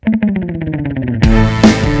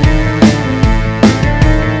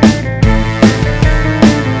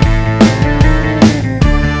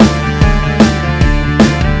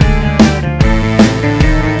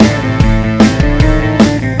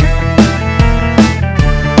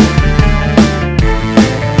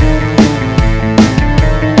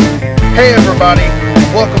everybody.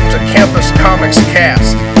 Welcome to Campus Comics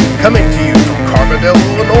Cast, coming to you from Carbondale,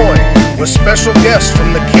 Illinois, with special guests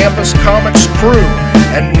from the Campus Comics crew.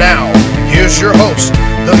 And now, here's your host,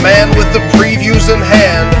 the man with the previews in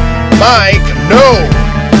hand, Mike No.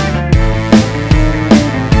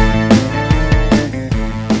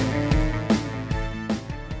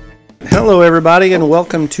 Hello everybody, and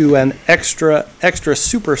welcome to an extra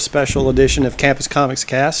super special edition of Campus Comics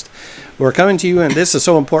Cast. We're coming to you, and this is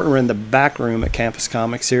so important, we're in the back room at Campus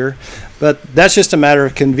Comics here, but that's just a matter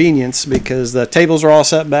of convenience because the tables are all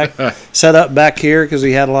set up back here because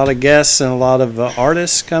we had a lot of guests and a lot of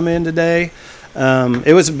artists come in today.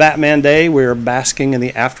 It was Batman Day. We were basking in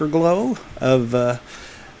the afterglow of the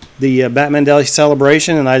Batman Day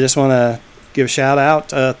celebration, and I just want to give a shout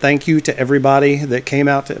out. Thank you to everybody that came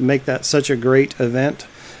out to make that such a great event.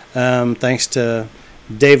 Thanks to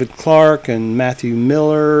David Clark and Matthew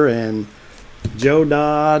Miller and Joe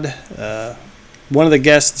Dodd. One of the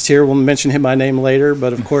guests here, we'll mention him by name later,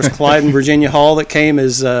 but of course Clyde and Virginia Hall that came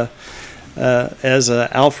as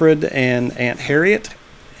Alfred and Aunt Harriet,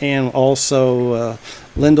 and also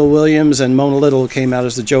Lyndall Williams and Mona Little came out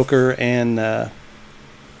as the Joker and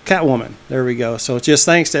Catwoman. There we go. So just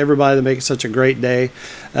thanks to everybody that makes it such a great day.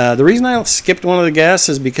 The reason I skipped one of the guests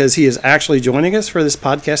is because he is actually joining us for this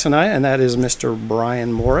podcast tonight, and that is Mr.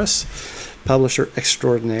 Brian Morris, publisher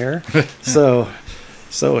extraordinaire. so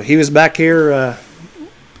he was back here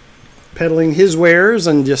peddling his wares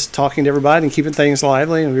and just talking to everybody and keeping things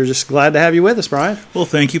lively, and we're just glad to have you with us, Brian. Well,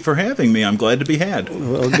 thank you for having me. I'm glad to be had.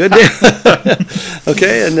 Well, good deal.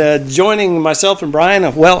 Okay, and joining myself and Brian,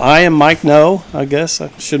 I am Mike No, I guess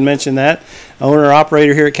I should mention that,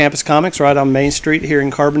 owner-operator here at Campus Comics right on Main Street here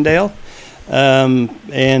in Carbondale.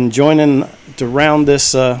 And joining to round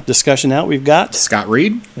this discussion out, we've got Scott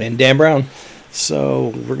Reed and Dan Brown.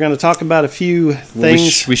 So we're going to talk about a few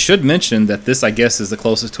things. We should mention that this, I guess, is the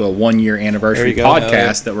closest to a 1-year anniversary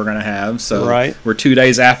podcast that we're going to have. So we're 2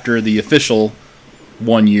 days after the official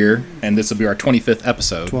 1 year, and this will be our 25th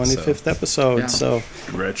episode. 25th episode. Yeah. So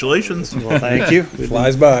congratulations. Well, thank you. It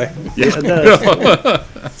flies by. Yeah, it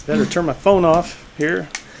does. Better turn my phone off here.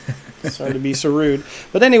 Sorry to be so rude.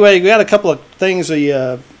 But anyway, we got a couple of things we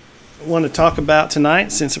want to talk about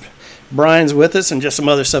tonight since Brian's with us, and just some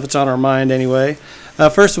other stuff that's on our mind anyway.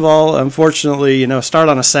 First of all, unfortunately, start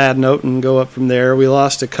on a sad note and go up from there. We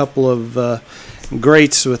lost a couple of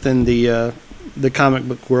greats within the comic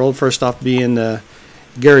book world. First off being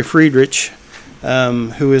Gary Friedrich,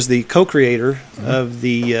 who is the co-creator of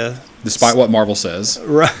the... Despite what Marvel says.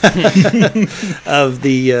 of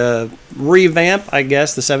the revamp, I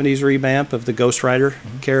guess, the 70s revamp of the Ghost Rider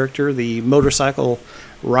character. The motorcycle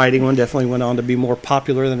riding one definitely went on to be more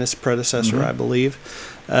popular than its predecessor, I believe.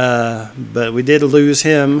 But we did lose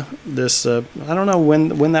him this, I don't know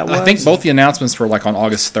when that was. I think both the announcements were like on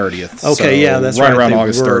August 30th. Okay, so yeah, that's right. Right around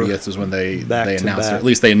August 30th is when they announced, or at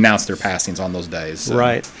least they announced their passings on those days. So.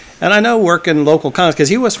 Right. And I know working local comics, because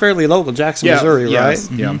he was fairly local, Jackson, Missouri, right?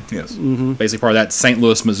 Yeah, yes. Mm-hmm. Basically part of that St.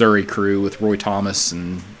 Louis, Missouri crew with Roy Thomas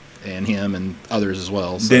and him and others as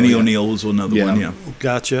well. So, Denny O'Neil was another one, yeah.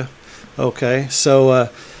 Gotcha. Okay, so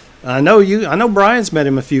I know Brian's met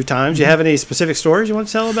him a few times. You have any specific stories you want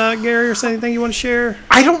to tell about Gary, or anything you want to share?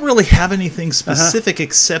 I don't really have anything specific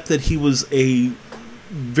except that he was a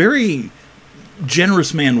very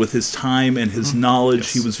generous man with his time and his knowledge.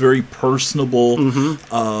 Yes. He was very personable,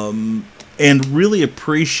 and really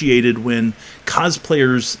appreciated when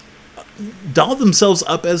cosplayers doll themselves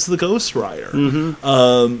up as the Ghost Rider.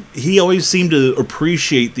 He always seemed to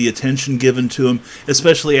appreciate the attention given to him,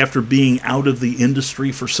 especially after being out of the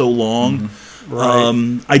industry for so long.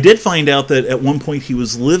 Right. I did find out that at one point he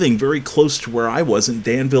was living very close to where I was in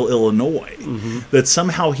Danville, Illinois, that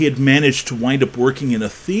somehow he had managed to wind up working in a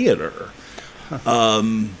theater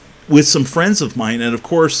with some friends of mine. And of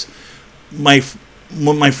course, my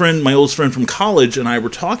oldest friend from college and I were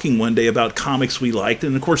talking one day about comics we liked,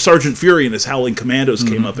 and of course Sergeant Fury and his Howling Commandos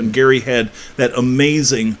came up, and Gary had that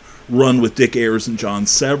amazing run with Dick Ayers and John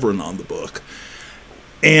Severin on the book.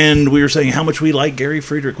 And we were saying how much we liked Gary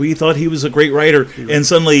Friedrich. We thought he was a great writer. And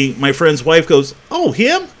suddenly my friend's wife goes, "Oh,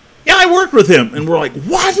 him? Yeah, I worked with him." And we're like,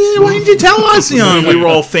 "What? Why didn't you tell us?" And we were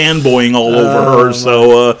all fanboying all over her.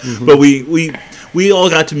 So, but we all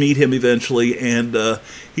got to meet him eventually, and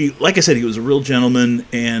he, like I said, he was a real gentleman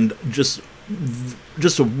and just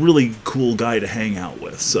a really cool guy to hang out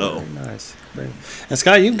with. So very nice. And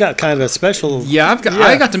Scott, you've got kind of a special. Yeah,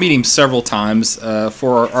 I got to meet him several times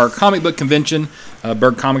for our comic book convention.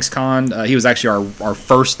 Berg Comics Con. He was actually our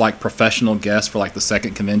first like professional guest for like the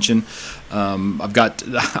second convention. I've got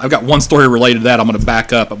one story related to that. I'm going to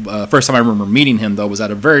back up. First time I remember meeting him though was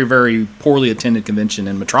at a very, very poorly attended convention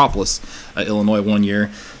in Metropolis, Illinois, one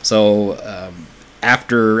year. So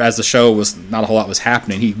as the show was not a whole lot was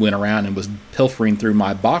happening, he went around and was pilfering through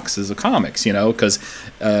my boxes of comics, because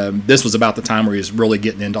this was about the time where he was really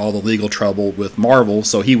getting into all the legal trouble with Marvel.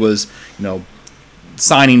 So he was,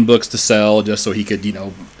 signing books to sell just so he could,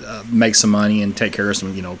 make some money and take care of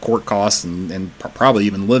some, court costs and probably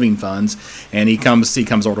even living funds. And he comes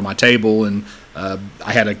over to my table, and I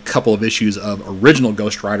had a couple of issues of original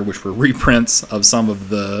Ghost Rider, which were reprints of some of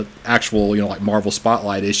the actual, like Marvel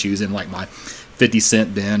Spotlight issues in like my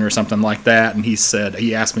 50-cent bin or something like that. And he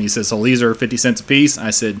asked me, so these are 50 cents a piece? I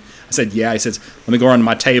said, yeah. He says, let me go around to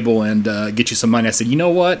my table and get you some money. I said, you know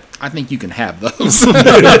what? I think you can have those.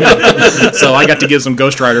 So I got to give some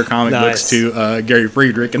Ghost Rider comic books to Gary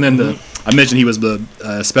Friedrich. And then I mentioned he was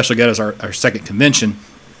the special guest at our second convention.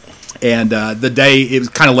 And the day, it was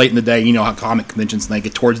kind of late in the day, how comic conventions, and they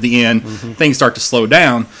get towards the end, things start to slow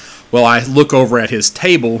down. Well, I look over at his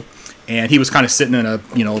table, and he was kind of sitting in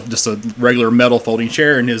just a regular metal folding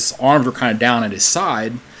chair, and his arms were kind of down at his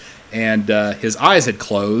side, and his eyes had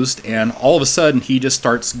closed, and all of a sudden he just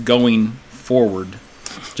starts going forward,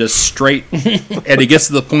 just straight, and he gets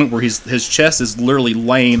to the point where his chest is literally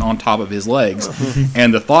laying on top of his legs,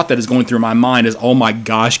 and the thought that is going through my mind is, oh my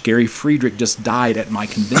gosh, Gary Friedrich just died at my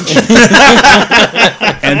convention.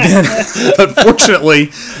 And then, but fortunately,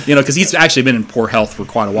 because he's actually been in poor health for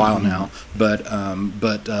quite a while now, but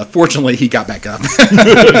fortunately he got back up.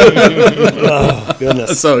 Oh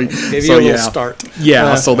goodness! So gave you a little start.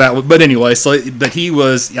 Yeah. So but anyway, but he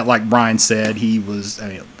was, like Brian said, he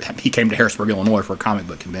came to Harrisburg, Illinois for a comic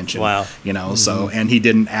book convention. Wow. So, and he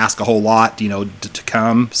didn't ask a whole lot, to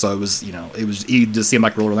come. So it was, he just seemed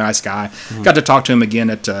like a really nice guy. Mm-hmm. Got to talk to him again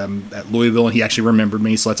at Louisville, and he actually remembered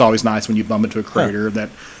me. So it's always nice when you bump into a creator that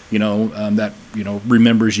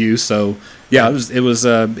remembers you. So yeah,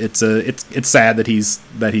 it's sad that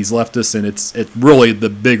he's left us, and it's really the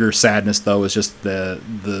bigger sadness though is just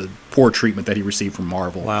the poor treatment that he received from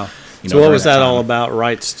Marvel. Wow. So what was that all about?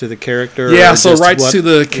 Rights to the character? Yeah, so rights to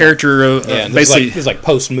the character. Basically, it was like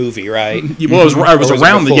post movie, right? Well, it was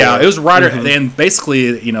around the it was right, and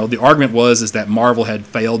basically, the argument is that Marvel had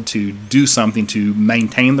failed to do something to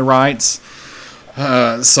maintain the rights.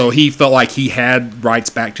 So he felt like he had rights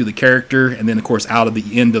back to the character, and then of course, out of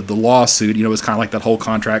the end of the lawsuit, it was kind of like that whole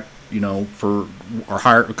contract, for or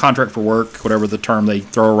hire contract for work, whatever the term they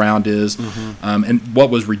throw around is. And what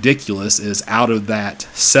was ridiculous is out of that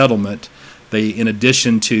settlement, in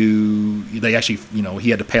addition to, he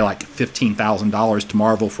had to pay like $15,000 to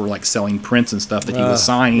Marvel for like selling prints and stuff that he was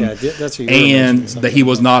signing, and that he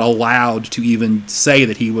was not allowed to even say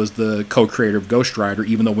that he was the co-creator of Ghost Rider,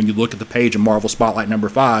 even though when you look at the page of Marvel Spotlight number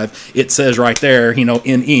 5, it says right there, in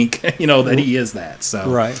ink, that he is that.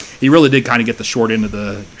 So he really did kind of get the short end of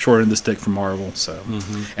the stick from Marvel. So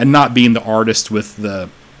and not being the artist with the.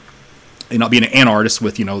 Not being an artist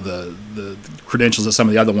with the credentials of some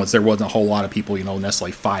of the other ones, there wasn't a whole lot of people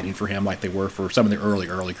necessarily fighting for him like they were for some of the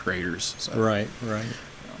early creators. So. Right.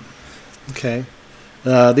 Okay.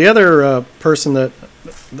 The other person that,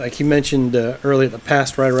 like you mentioned earlier, that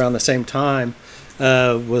passed right around the same time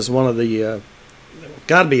was one of the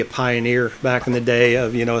got to be a pioneer back in the day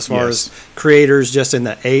of as far as creators just in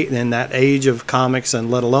that age of comics,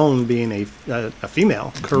 and let alone being a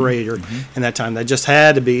female creator in that time. That just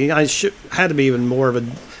had to be even more of a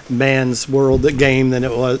man's world game than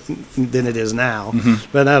it is now.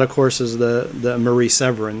 But that of course is the Marie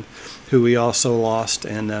Severin, who we also lost.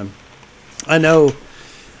 And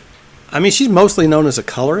she's mostly known as a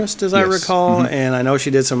colorist, as I recall, and I know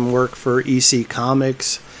she did some work for EC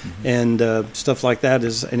Comics and stuff like that.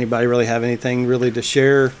 Does anybody really have anything really to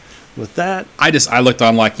share with that? I looked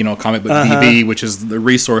on Comic Book DB, which is the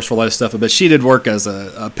resource for a lot of stuff, but she did work as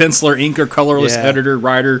a penciler, inker, colorless, editor,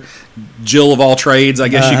 writer, Jill of all trades, I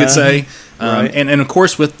guess you could say. And of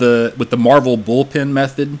course with the Marvel bullpen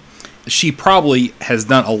method, she probably has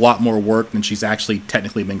done a lot more work than she's actually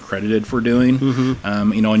technically been credited for doing.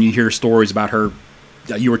 And you hear stories about her.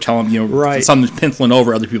 You were telling some penciling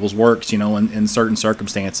over other people's works, in certain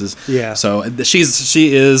circumstances. Yeah. So she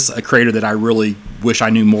is a creator that I really wish I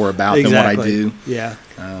knew more about than what I do. Yeah.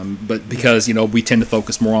 But because we tend to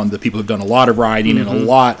focus more on the people who've done a lot of writing and a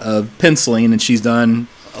lot of penciling, and she's done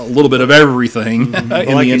a little bit of everything in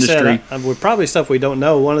the industry. With probably stuff we don't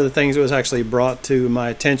know. One of the things that was actually brought to my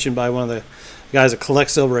attention by one of the guys that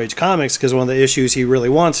collects Silver Age comics, because one of the issues he really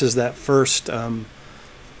wants is that first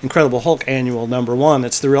Incredible Hulk annual #1.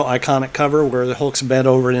 It's the real iconic cover where the Hulk's bent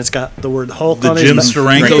over and it's got the word Hulk on it. The Jim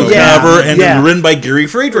Steranko Yeah, cover, and yeah. then written by Gary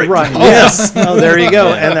Friedrich. Right. Yes. Oh, there you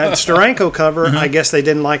go. And that Steranko cover, I guess they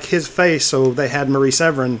didn't like his face, so they had Marie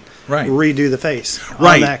Severin redo the face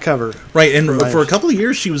on that cover. Right, and for a couple of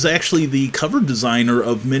years, she was actually the cover designer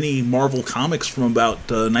of many Marvel comics from about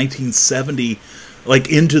 1970, like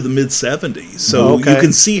into the mid 70s. So you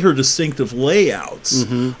can see her distinctive layouts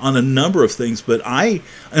on a number of things. But I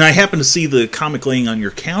happened to see the comic laying on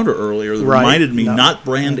your counter earlier that reminded me, not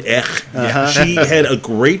Brand Ech. She had a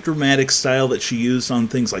great dramatic style that she used on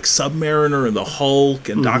things like Submariner and the Hulk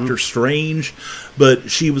and Doctor Strange.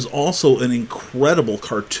 But she was also an incredible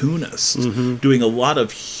cartoonist, doing a lot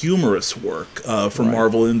of humorous work for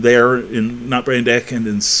Marvel in Not Brand Ech and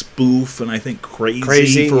in Spoof, and I think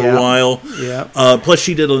Crazy for a while. Yeah. Plus,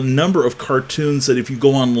 she did a number of cartoons that if you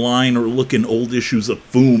go online or look in old issues of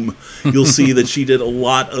Boom, you'll see that she did a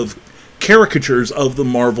lot of caricatures of the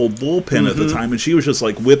Marvel bullpen at the time, and she was just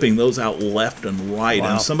like whipping those out left and right.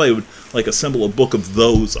 And if somebody would like assemble a book of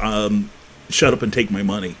those, shut up and take my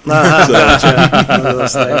money. Yeah,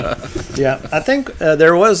 I think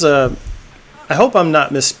there was I hope I'm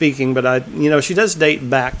not misspeaking, but she does date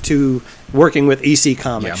back to working with EC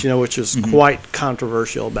Comics, which was quite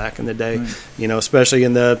controversial back in the day, especially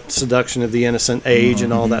in the Seduction of the Innocent Age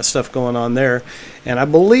and all that stuff going on there. And I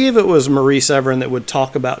believe it was Marie Severin that would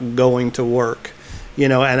talk about going to work,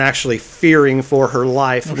 and actually fearing for her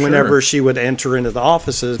life whenever she would enter into the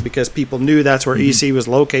offices, because people knew that's where EC was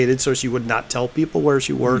located, so she would not tell people where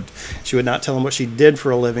she worked. She would not tell them what she did for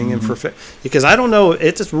a living. And because I don't know,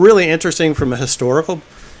 it's really interesting from a historical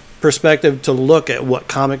perspective to look at what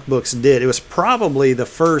comic books did. It was probably the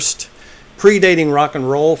first predating rock and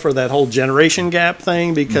roll for that whole generation gap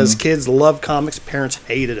thing, because kids loved comics, parents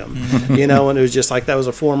hated them, and it was just like that was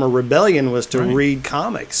a form of rebellion, was to read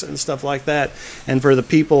comics and stuff like that. And for the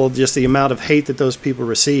people, just the amount of hate that those people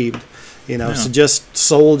received, so just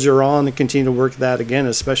soldier on and continue to work that again,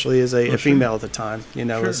 especially as a female at the time. It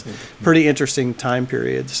was a pretty interesting time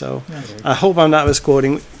period. So I hope I'm not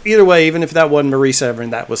misquoting. Either way, even if that wasn't Marie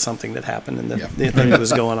Severin, that was something that happened and the thing that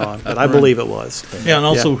was going on. But I believe it was. Yeah, and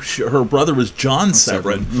also her brother was John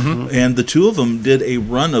Severin, and the two of them did a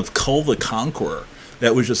run of Kull the Conqueror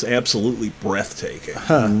that was just absolutely breathtaking.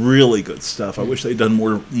 Really good stuff. I wish they'd done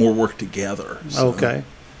more work together. So. Okay.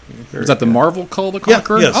 Was that the Marvel Kull the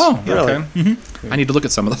Conqueror? Yes. Oh, Really? okay. I need to look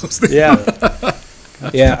at some of those things. Yeah.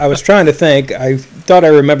 Yeah, I was trying to think. I thought I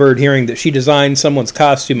remembered hearing that she designed someone's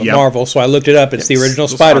costume at Marvel, so I looked it up. It's the original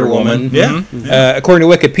Spider-Woman. Yeah. According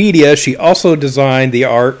to Wikipedia, she also designed the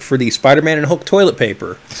art for the Spider-Man and Hulk toilet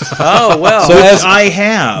paper. Oh, well. So Which I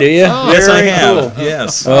have. Do you? Yes, I Very have. cool.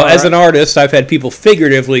 Yes. Well, as an artist, I've had people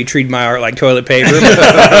figuratively treat my art like toilet paper.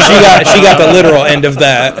 But she got the literal end of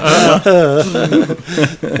that.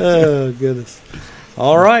 Oh, goodness.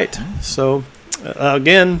 All right. So,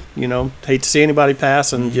 again, hate to see anybody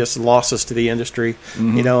pass, and just losses to the industry,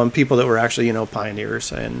 and people that were actually,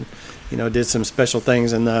 pioneers and, did some special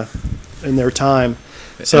things in their time.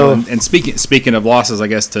 So, and speaking of losses, I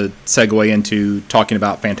guess to segue into talking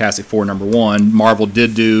about Fantastic Four #1, Marvel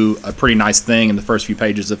did do a pretty nice thing in the first few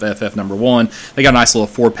pages of FF #1. They got a nice little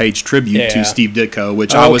 4-page tribute to Steve Ditko,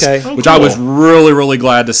 which I was really, really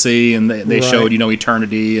glad to see, and they showed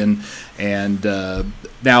Eternity and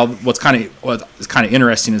now what's kind of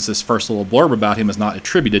interesting is this first little blurb about him is not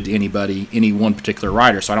attributed to any one particular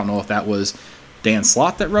writer. So I don't know if that was Dan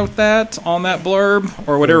Slott that wrote that on that blurb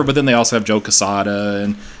or whatever. But then they also have Joe Quesada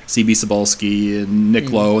and C.B. Cebulski and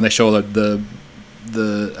Nick Lowe, and they show the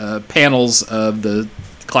panels of the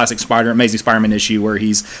classic Amazing Spider-Man issue where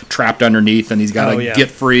he's trapped underneath and he's got to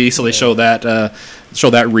get free. So they show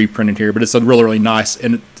that reprinted here. But it's a really, really nice,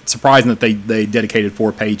 and it's surprising that they dedicated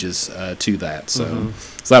 4 pages to that. So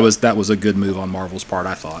that was a good move on Marvel's part,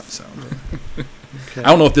 I thought. So I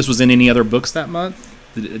don't know if this was in any other books that month.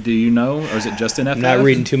 Do you know, or is it just in FF? I'm not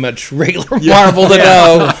reading too much regular Marvel to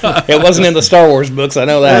know. It wasn't in the Star Wars books, I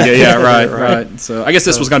know that. Right. So I guess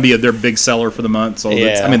this was going to be their big seller for the month. So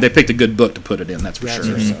they picked a good book to put it in, that's for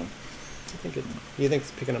sure. So. You think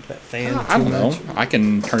it's picking up that fan? I don't know. I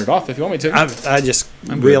can turn it off if you want me to. I just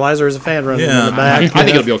realized there was a fan running in the back. I think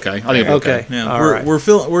it'll be okay. I think it'll be okay. Yeah, all right.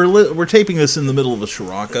 We're taping this in the middle of a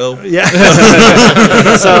Scirocco. Yeah.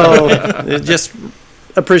 So just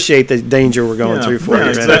appreciate the danger we're going through for your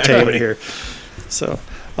entertainment here. So,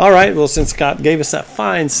 all right. Well, since Scott gave us that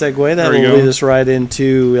fine segue, that will lead us right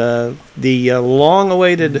into the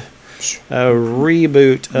long-awaited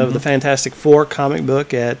reboot of the Fantastic Four comic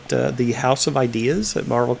book at the House of Ideas at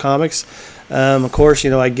Marvel Comics. Of course,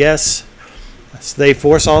 I guess So they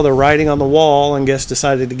foresaw the writing on the wall and guess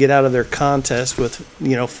decided to get out of their contest with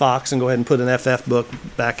Fox and go ahead and put an FF book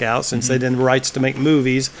back out since they didn't have rights to make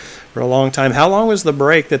movies for a long time. How long was the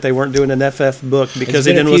break that they weren't doing an FF book because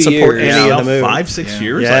they didn't support any of the movies? 5-6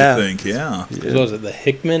 years, I think. Yeah. Was it the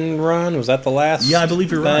Hickman run? Was that the last? Yeah, I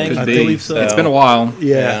believe you're right. I believe so. It's been a while.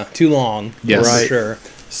 Yeah. Too long. Yes, right. For sure.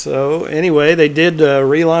 So anyway, they did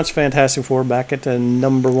relaunch Fantastic Four back at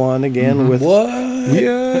number 1 again with What?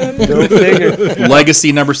 Yeah, go figure.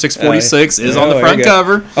 Legacy number 646 is on the front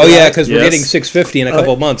cover. Oh yeah, because we're Yes. getting 650 in a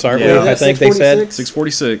couple of months, aren't Yeah. we? I think they said.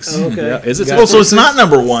 646. Okay. Yeah. Is it? Got Oh, so it's not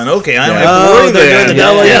number 1. Okay, I don't have to worry they're then. doing the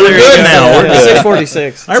double. Yeah, we're good now. We're good.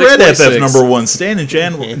 646. I read FF 646. number 1. Stan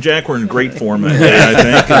and Jack were in great form that day, I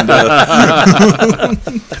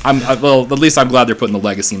think. Well, at least I'm glad they're putting the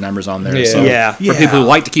legacy numbers on there. Yeah. So Yeah. for people who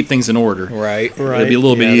like to keep things in order, Right. it'll be a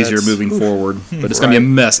little bit Yeah, easier that's- moving forward. But it's going to be a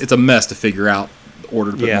mess. It's a mess to figure out the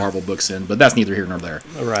order to put Yeah. Marvel books in. But that's neither here nor there.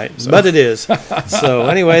 Right, but it is. So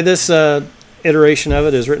anyway, this iteration of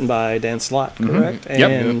it is written by Dan Slott, correct?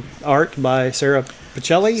 Yep. And art by Sarah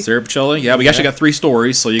Pacelli. Sarah Pacelli. Yeah, we actually got 3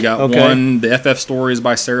 stories. So you got Okay. one, the FF story is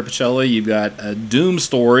by Sarah Pacelli. You've got a Doom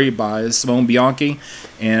story by Simone Bianchi.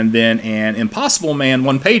 And then an Impossible Man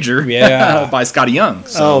one-pager Yeah. by Scotty Young.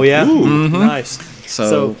 So, Oh yeah, nice.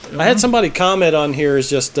 So, I had somebody comment on here is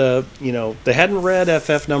just they hadn't read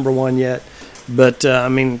FF number 1 yet, but I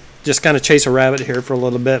mean just kind of chase a rabbit here for a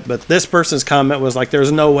little bit. But this person's comment was like,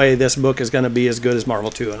 "There's no way this book is going to be as good as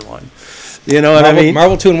Marvel 2-in-1." You know what I mean?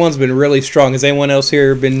 Marvel 2-in-1's been really strong. Has anyone else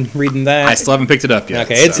here been reading that? I still haven't picked it up yet.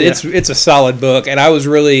 Okay, so. it's a solid book, and I was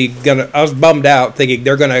bummed out thinking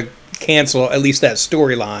they're gonna cancel at least that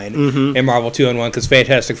storyline in Marvel 2-in-1 because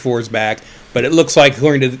Fantastic Four is back. But it looks like,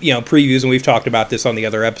 according to previews, and we've talked about this on the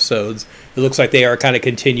other episodes, it looks like they are kind of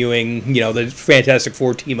continuing the Fantastic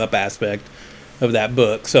Four team up aspect of that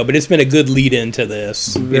book. So, but it's been a good lead into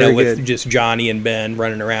this, Very with good. just Johnny and Ben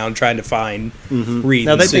running around trying to find Reed.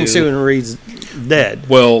 Now and they think Sue. Sue and Reed's dead.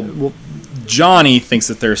 Well, Johnny thinks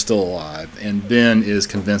that they're still alive, and Ben is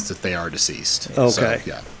convinced that they are deceased. Okay. So,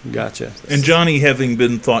 yeah. Gotcha. And Johnny, having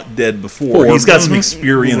been thought dead before, he's got some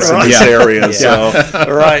experience in Right. this area, so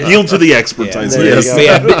Right. yield to the experts, I there you say.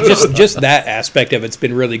 go. But yeah, but just that aspect of it's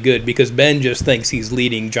been really good because Ben just thinks he's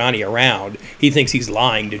leading Johnny around. He thinks he's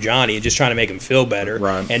lying to Johnny and just trying to make him feel better.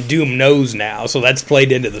 Right. And Doom knows now, so that's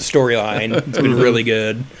played into the storyline. It's been really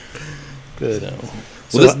good. Good.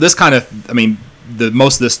 Well, this kind of,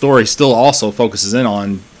 most of this story still also focuses in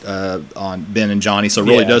on Ben and Johnny, so it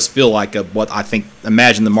really Yeah. does feel like what I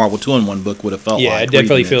imagine the Marvel 2-in-1 book would have felt like. Yeah, it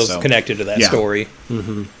definitely reading feels connected to that Yeah. story.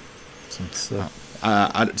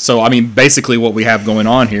 So basically, what we have going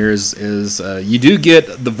on here is you do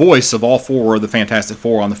get the voice of all 4 of the Fantastic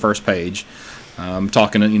Four on the first page.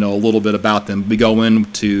 Talking, a little bit about them. We go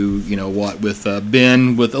into, with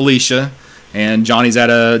Ben with Alicia, and Johnny's at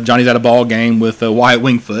a ball game with Wyatt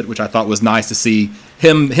Wingfoot, which I thought was nice to see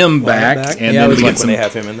him back. back. And Yeah, I then always we like get when they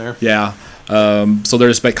have him in there. yeah. So they're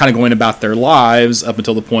just kind of going about their lives up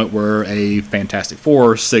until the point where a Fantastic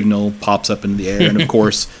Four signal pops up into the air, and of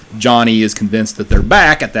course Johnny is convinced that they're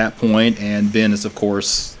back at that point, and Ben is of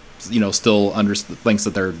course still thinks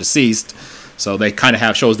that they're deceased. So they kind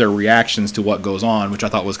of shows their reactions to what goes on, which I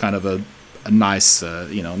thought was kind of a nice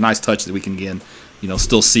nice touch that we can again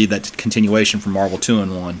still see that continuation from Marvel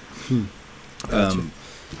 2-in-1.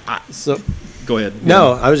 So Go ahead.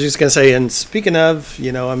 no, I was just going to say, and speaking of,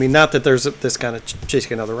 not that there's this kind of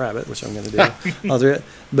chasing another rabbit, which I'm going to do, I'll do it.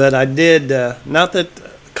 But I did, not that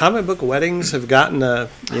comic book weddings have gotten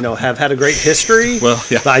have had a great history. Well,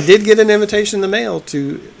 yeah. But I did get an invitation in the mail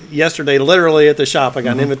to yesterday, literally at the shop. I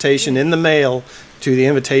got an invitation in the mail to the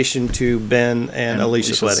invitation to Ben and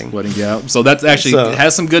Alicia's wedding. Yeah, so that's actually So- it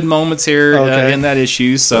has some good moments here Okay. in that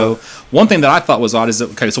issue. So one thing that I thought was odd is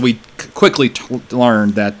that so we quickly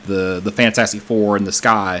learned that the Fantastic Four in the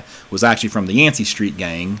sky was actually from the Yancey Street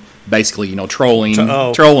gang, basically trolling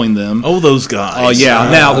them. Oh, those guys. Oh yeah,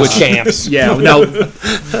 now Those which champs. yeah, now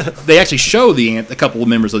they actually show a couple of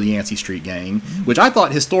members of the Yancey Street gang, which I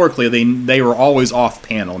thought historically they were always off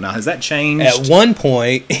panel. Now has that changed? At one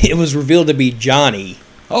point, it was revealed to be Johnny.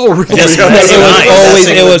 Oh really?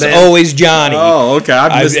 It was always Johnny. Oh okay, I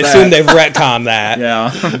I missed assume that. they've retconned that.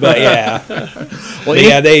 Yeah. But yeah. Well, But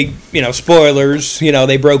yeah, they, spoilers,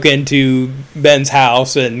 they broke into Ben's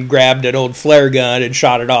house and grabbed an old flare gun and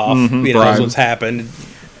shot it off. right. That's what's happened.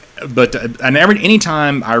 But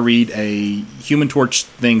anytime I read a Human Torch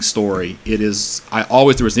thing story, there was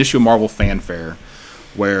an issue of Marvel Fanfare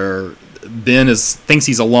where Ben thinks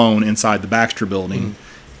he's alone inside the Baxter building,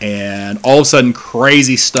 and all of a sudden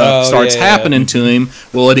crazy stuff starts happening to him.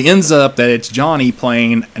 Well, it ends up that it's Johnny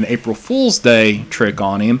playing an April Fool's Day trick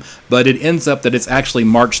on him, but it ends up that it's actually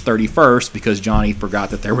March 31st because Johnny forgot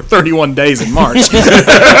that there were 31 days in March.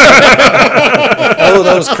 Oh,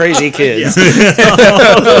 those crazy kids.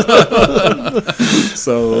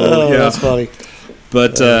 So yeah, that's funny.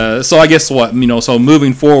 But so I guess what so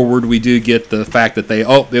moving forward, we do get the fact that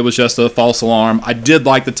it was just a false alarm. I did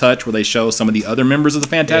like the touch where they show some of the other members of the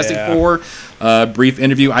Fantastic Four. Brief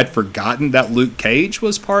interview. I'd forgotten that Luke Cage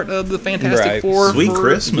was part of the Fantastic Four. Sweet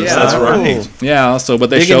Christmas. Yeah, That's right. Yeah. So, but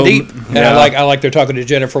they Digging showed. deep. And I like they're talking to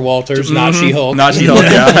Jennifer Walters, not She-Hulk. Not She-Hulk.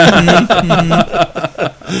 Yeah.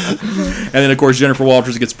 And then, of course, Jennifer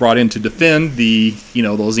Walters gets brought in to defend the,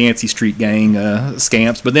 those Yancey Street gang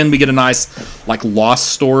scamps. But then we get a nice,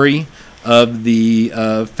 lost story of the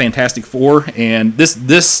Fantastic Four, and this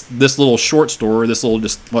little short story, this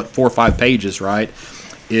little 4 or 5 pages, right,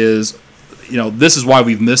 is, this is why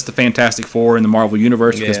we've missed the Fantastic Four in the Marvel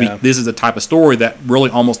Universe, because this is the type of story that really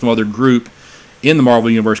almost no other group in the Marvel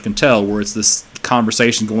Universe can tell, where it's this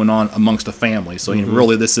conversation going on amongst a family. So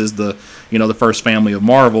really, this is the the first family of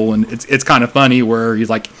Marvel, and it's kind of funny where he's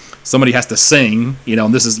like somebody has to sing,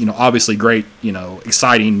 and this is obviously great,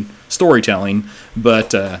 exciting storytelling,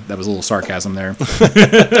 but that was a little sarcasm there.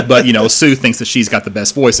 But Sue thinks that she's got the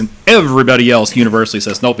best voice, and everybody else universally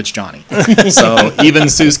says nope, it's Johnny. So even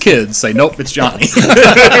Sue's kids say nope, it's Johnny.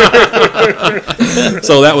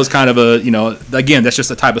 So that was kind of a again, that's just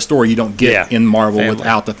the type of story you don't get in Marvel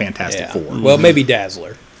without the Fantastic Four. Well, maybe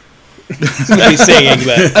Dazzler. Be singing,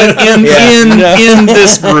 but in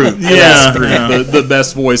this group, the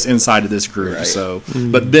best voice inside of this group. Right. So,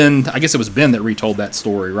 but Ben, I guess it was Ben that retold that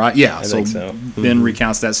story, right? Yeah. I think so. Ben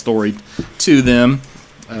recounts that story to them.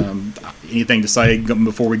 Anything to say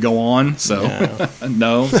before we go on? So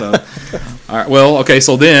no. So all right. Well, okay.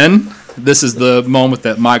 So then this is the moment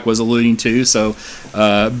that Mike was alluding to. So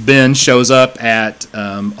Ben shows up at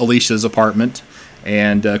Alicia's apartment.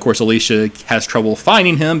 And, of course, Alicia has trouble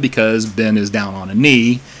finding him because Ben is down on a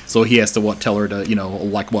knee. So he has to tell her to, a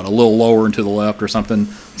little lower and to the left or something.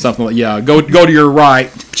 Something like, go to your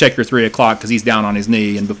right, check your 3 o'clock because he's down on his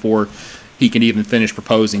knee. And before he can even finish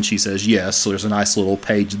proposing, she says yes. So there's a nice little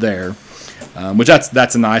page there, which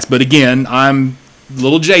that's a nice. But, again, I'm a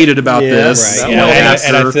little jaded about this.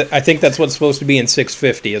 Right. I think that's what's supposed to be in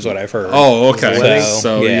 650 is what I've heard. Oh, okay.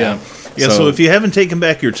 So yeah, so if you haven't taken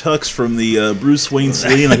back your tux from the Bruce Wayne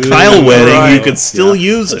Selena Kyle wedding, you could still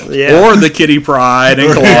use it. Yeah. Or the Kitty Pryde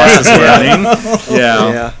and Colossus wedding.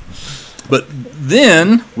 Yeah. But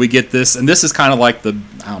then we get this, and this is kind of like the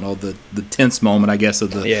tense moment, I guess,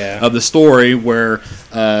 of the story where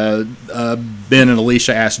Ben and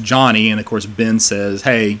Alicia ask Johnny, and of course Ben says,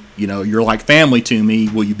 "Hey, you're like family to me.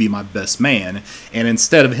 Will you be my best man?" And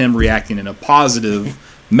instead of him reacting in a positive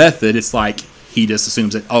method, it's like he just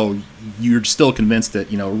assumes that, oh, you're still convinced that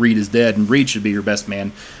Reed is dead and Reed should be your best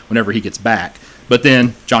man whenever he gets back. But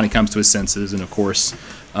then Johnny comes to his senses and, of course,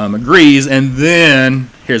 agrees. And then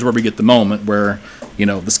here's where we get the moment where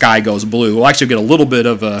the sky goes blue. We'll actually get a little bit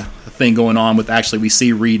of a thing going on with we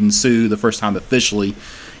see Reed and Sue the first time officially,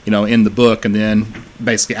 in the book, and then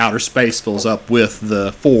basically outer space fills up with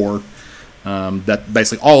the four that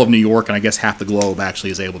basically all of New York and I guess half the globe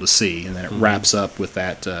actually is able to see, and then it wraps up with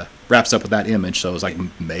that image. So it's like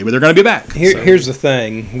maybe they're going to be back. Here's the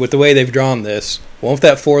thing with the way they've drawn this. Won't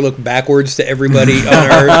that 4 look backwards to everybody on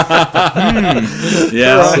Earth?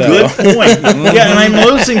 Yeah, good point. Yeah, and I'm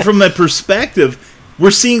noticing from that perspective,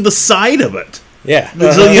 we're seeing the side of it. Yeah.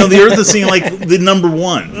 So, the Earth is seeing like the number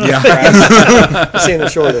 1. Yeah. Seeing the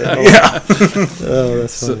short end. Yeah. Oh,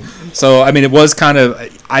 that's funny. So, I mean, it was kind of,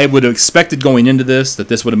 I would have expected going into this that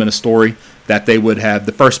this would have been a story that they would have,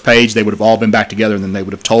 the first page, they would have all been back together, and then they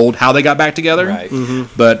would have told how they got back together. Right.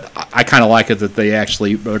 Mm-hmm. But I kind of like it that they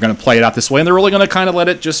actually are going to play it out this way, and they're really going to kind of let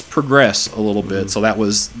it just progress a little bit. So that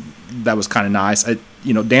was kind of nice.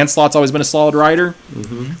 Dan Slott's always been a solid writer.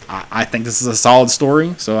 Mm-hmm. I think this is a solid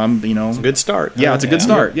story. So I'm, it's a good start. Yeah, it's a good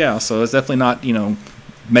start. Yeah, so it's definitely not,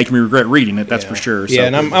 making me regret reading it. That's for sure. Yeah, so,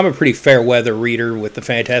 and I'm a pretty fair weather reader with the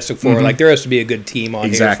Fantastic Four. Mm-hmm. Like there has to be a good team on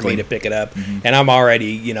here for me to Exactly. pick it up, Mm-hmm. and I'm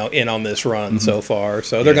already in on this run so far.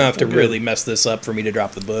 So they're gonna have to really mess this up for me to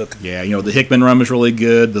drop the book. Yeah, the Hickman run was really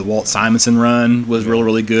good. The Walt Simonson run was really,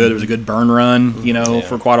 really good. There was a good Byrne run,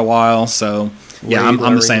 for quite a while. So yeah, I'm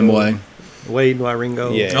the same way. Wade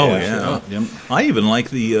Waringo. Yeah. Oh yeah. Yep. I even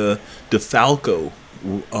like the DeFalco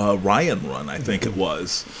Ryan run, I think it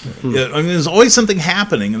was. Yeah, I mean, there's always something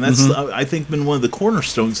happening, and that's I think been one of the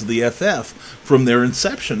cornerstones of the FF from their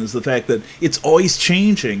inception is the fact that it's always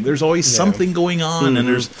changing. There's always something going on, and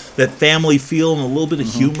there's that family feel and a little bit of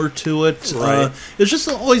humor to it. Right. It's just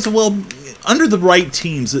always under the right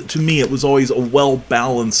teams. To me, it was always a well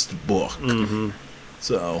balanced book.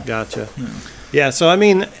 So Gotcha. Yeah. So I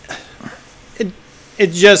mean,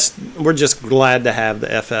 we're just glad to have the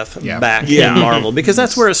FF back in Marvel because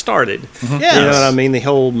that's where it started. Yes. You know what I mean? The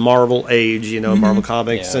whole Marvel age, Marvel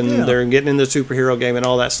Comics, and they're getting into the superhero game and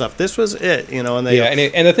all that stuff. This was it, and they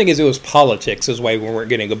and the thing is, it was politics is why we weren't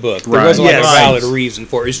getting a book. There Right. wasn't like Yes. a valid reason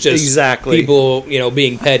for it. It's just Exactly. people,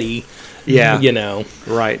 being petty. Yeah.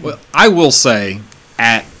 Right. Well, I will say,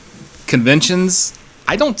 at conventions,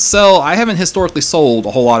 I haven't historically sold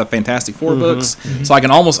a whole lot of Fantastic Four books, so I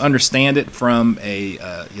can almost understand it from a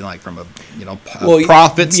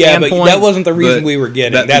profit standpoint. But that wasn't the reason we were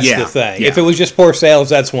getting. That's the thing. If it was just poor sales,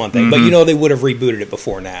 that's one thing. But they would have rebooted it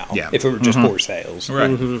before now. Yeah. If it were just poor sales.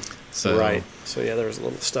 Right. So, Right. So there was a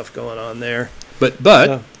little stuff going on there.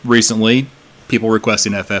 But recently, people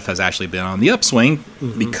requesting FF has actually been on the upswing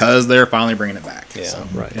because they're finally bringing it back. Yeah. So,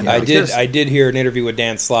 Right. I did hear an interview with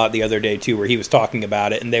Dan Slott the other day too, where he was talking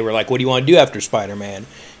about it, and they were like, "What do you want to do after Spider-Man?"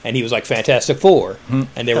 And he was like, "Fantastic Four."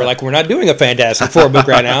 And they were like, "We're not doing a Fantastic Four book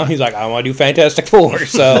right now." He's like, "I want to do Fantastic Four."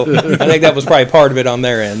 So I think that was probably part of it on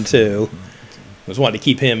their end too. Was wanting to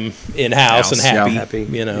keep him in house and happy. Happy.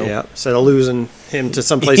 Yeah. Instead of losing him to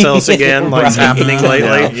someplace else again, like it's happening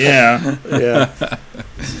lately. Yeah. Yeah.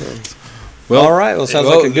 Well, all right. Well, sounds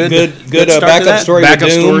like a good start to backup that. Story Backup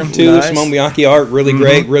with Doom story. too. Nice. Simone Bianchi art, really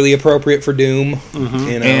great, really appropriate for Doom.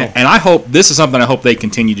 And I hope this is something I hope they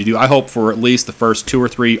continue to do. I hope for at least the first 2 or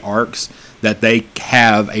 3 arcs that they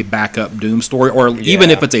have a backup Doom story, or even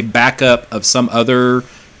if it's a backup of some other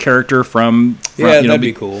character from that'd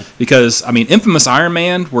be cool. Because I mean, Infamous Iron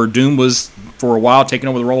Man, where Doom was for a while taking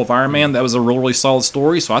over the role of Iron Man, that was a really solid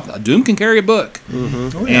story. So Doom can carry a book,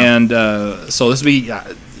 and so this would be.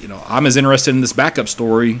 I'm as interested in this backup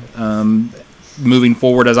story moving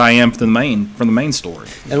forward as I am from the main story.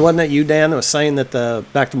 And wasn't it you, Dan, that was saying that the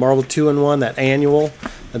Back to Marvel 2-in-1, that annual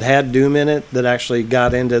that had Doom in it, that actually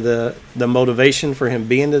got into the motivation for him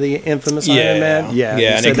being to the Infamous Iron Man? Yeah, he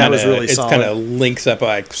and said that was really it solid. kind of links up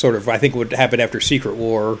like sort of I think what happened after Secret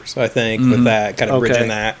War. So I think with that kind of bridging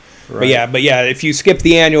that. Right. But yeah, if you skip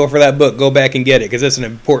the annual for that book, go back and get it because it's an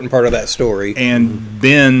important part of that story. And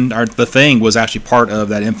Ben, the Thing, was actually part of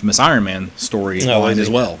that Infamous Iron Man story line as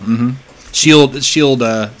well. Shield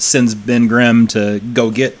sends Ben Grimm to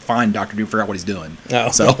go find Dr. Doom, figure out what he's doing. Oh.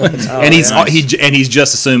 So he's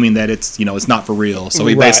just assuming that it's it's not for real. So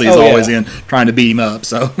he basically is always in trying to beat him up.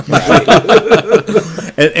 So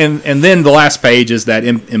and then the last page is that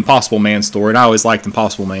Impossible Man story. And I always liked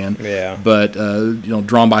Impossible Man. Yeah. But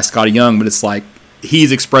drawn by Scotty Young, but it's like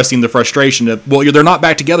he's expressing the frustration of, they're not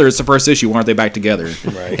back together. It's the first issue. Why aren't they back together?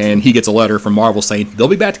 Right. And he gets a letter from Marvel saying they'll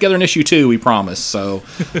be back together in issue 2. We promise. So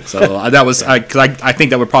that was because I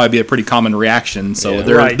think that would probably be a pretty common reaction. So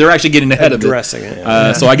they're actually getting ahead of it. Addressing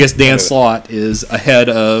it. So I guess Dan Slott is ahead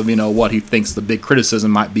of what he thinks the big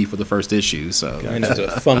criticism might be for the first issue. So And it's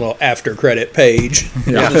a fun little after credit page.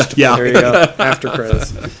 yeah. There you go. After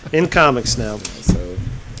credits. In comics now.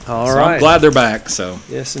 All So right. I'm glad they're back. So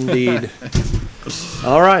Yes, indeed.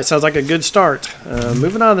 All right, sounds like a good start.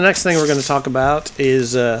 Moving on, the next thing we're going to talk about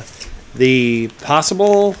is the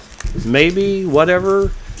possible, maybe, whatever,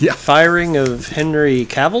 firing of Henry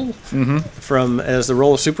Cavill from as the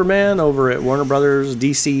role of Superman over at Warner Brothers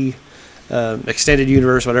DC Extended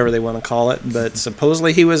Universe, whatever they want to call it. But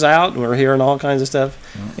supposedly he was out, and we're hearing all kinds of stuff.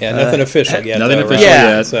 Yeah, nothing official yet. nothing though, official right?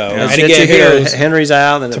 yet. So It's and yet again, to hear here's Henry's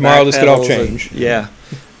out, and it tomorrow this could all backpedals and- change.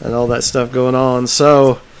 and all that stuff going on.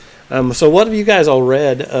 So what have you guys all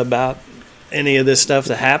read about any of this stuff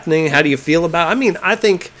that's happening? How do you feel about it? I mean, I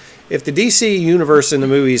think if the DC universe in the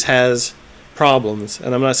movies has problems,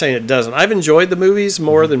 and I'm not saying it doesn't, I've enjoyed the movies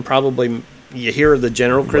more than probably you hear the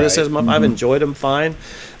general criticism of. I've enjoyed them fine.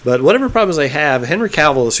 But whatever problems they have, Henry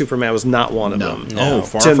Cavill as Superman was not one of them. No.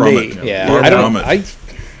 far To from me. it. Yeah, Far I from don't. it.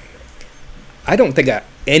 I don't think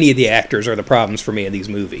any of the actors are the problems for me in these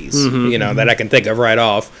movies. That I can think of right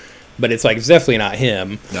off. But it's definitely not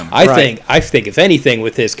him. No. I think if anything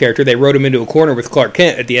with his character, they wrote him into a corner with Clark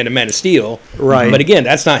Kent at the end of Man of Steel. Right. But again,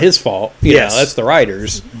 that's not his fault. You Yes. know, that's the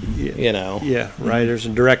writers. Yeah, writers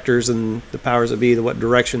and directors and the powers that be, what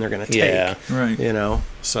direction they're going to take. Yeah. Right.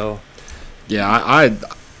 So yeah, I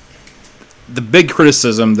the big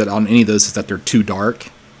criticism that on any of those is that they're too dark,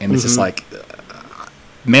 and it's just like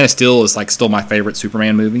Man of Steel is like still my favorite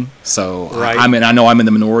Superman movie. So Right. I know I'm in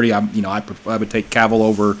the minority. I would take Cavill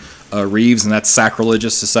over Reeves, and that's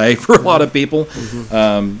sacrilegious to say for a lot of people.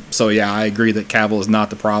 So yeah, I agree that Cavill is not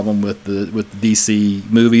the problem with the DC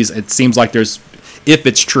movies. It seems like there's, if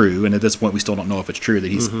it's true, and at this point we still don't know if it's true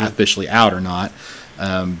that he's officially out or not.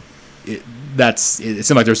 It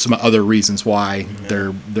seems like there's some other reasons why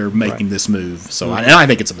they're making this move. So and I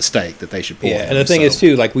think it's a mistake that they should pull. Yeah, and the thing is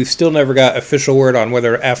too, like we've still never got official word on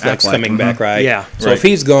whether Affleck's coming back, right? Yeah. So if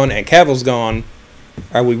he's gone and Cavill's gone,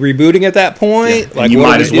 are we rebooting at that point? Yeah, Like you what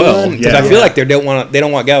might are we as well, doing? Because yeah. I feel like they don't want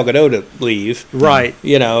Gal Gadot to leave, Right.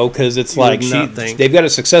 You know, because it's You like would not think. they've got a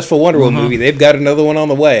successful Wonder Woman movie, they've got another one on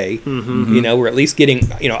the way. You know, we're at least getting,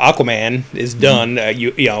 you know, Aquaman is done.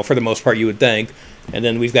 You know, for the most part, you would think. And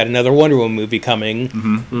then we've got another Wonder Woman movie coming.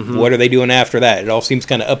 What are they doing after that? It all seems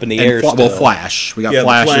kind of up in the air. Well, Flash. We got Yeah,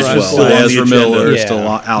 Flash Flash as is well. still on the Ezra agenda. Miller is Yeah. still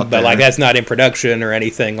out there. But like that's not in production or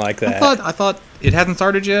anything like that. I thought it hasn't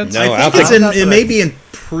started yet. No, I think it may be in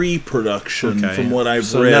pre-production Okay. from what I've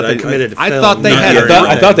So read. nothing committed to I film. thought they Not had. yet.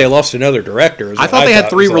 I thought they lost another director. is I what thought they had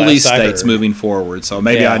 3 was the last release I dates heard. moving forward. So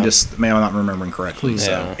maybe Yeah. I'm not remembering correctly.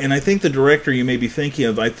 So. Yeah. And I think the director you may be thinking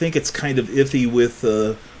of, I think it's kind of iffy with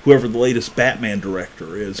whoever the latest Batman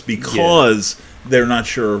director is, because they're not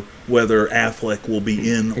sure whether Affleck will be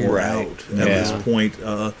in or Right. out at Yeah. this point.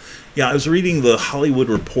 I was reading the Hollywood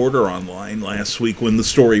Reporter online last week when the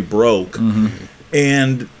story broke,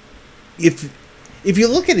 and if you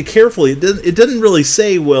look at it carefully, it doesn't really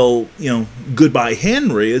say, well, you know, goodbye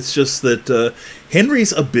Henry. It's just that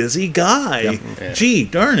Henry's a busy guy. Yeah. Gee,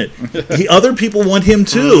 darn it. Other people want him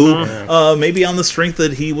too. Maybe on the strength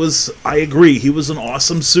that I agree, he was an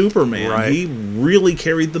awesome Superman. Right. He really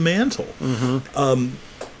carried the mantle.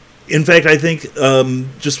 In fact, I think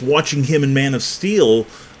just watching him in Man of Steel,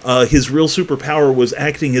 his real superpower was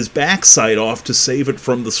acting his backside off to save it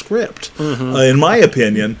from the script, in my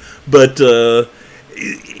opinion. But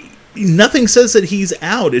nothing says that he's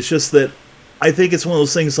out. It's just that I think it's one of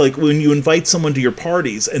those things like when you invite someone to your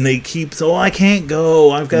parties and they keep, oh, I can't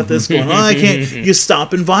go, I've got this going on, I can't. You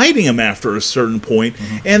stop inviting them after a certain point.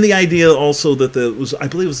 And the idea also that I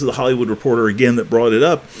believe it was the Hollywood Reporter again that brought it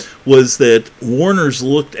up, was that Warner's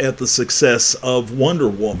looked at the success of Wonder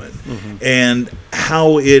Woman and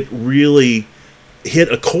how it really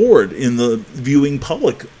hit a chord in the viewing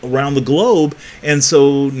public around the globe, and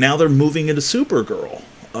so now they're moving into Supergirl,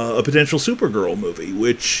 a potential Supergirl movie,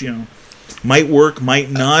 which, you know, might work, might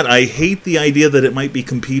not. I hate the idea that it might be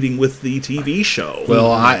competing with the TV show.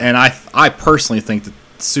 Well, I personally think that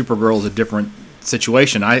Supergirl is a different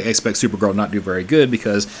situation. I expect Supergirl not to do very good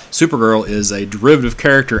because Supergirl is a derivative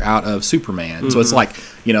character out of Superman. So it's like,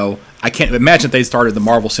 you know, I can't imagine if they started the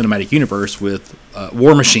Marvel Cinematic Universe with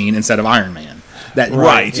War Machine instead of Iron Man. That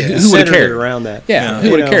Right. Who Yeah. would have Centered cared? around that. Yeah, who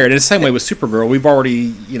would have cared? And the same way with Supergirl, we've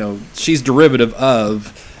already, you know, she's derivative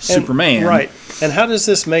of Superman. Right. And how does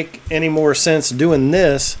this make any more sense doing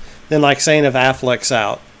this than like saying if Affleck's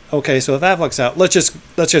out? Okay, so if Affleck's out, let's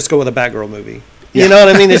just go with a Batgirl movie. You know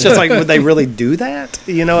what I mean? It's just like, would they really do that?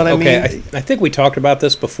 You know what I mean? Okay, I think we talked about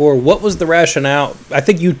this before. What was the rationale? I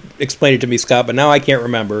think you explained it to me, Scott, but now I can't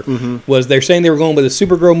remember. Was they're saying they were going with a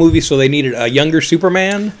Supergirl movie, so they needed a younger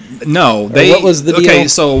Superman? No, what was the okay? deal?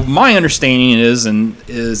 So my understanding is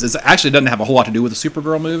it actually doesn't have a whole lot to do with the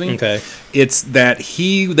Supergirl movie. Okay. It's that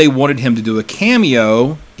they wanted him to do a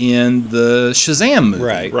cameo in the Shazam movie,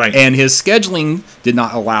 Right. And his scheduling did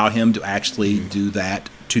not allow him to actually do that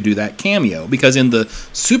cameo, because in the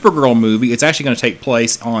Supergirl movie it's actually going to take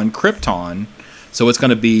place on Krypton. So it's going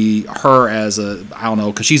to be her as I don't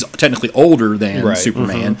know, because she's technically older than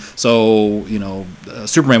Superman. So, you know,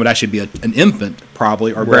 Superman would actually be an infant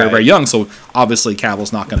probably, or very, very young. So obviously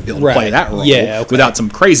Cavill's not going to be able to play that role without some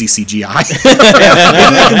crazy CGI.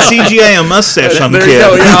 Maybe they can CGI a mustache on the kid.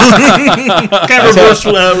 Kind of reverse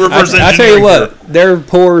engineering. I tell you what, their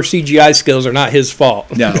poor CGI skills are not his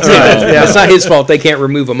fault. No. It's not his fault they can't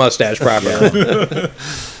remove a mustache properly.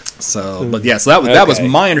 So, but yeah, so that was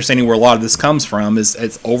my understanding where a lot of this comes from is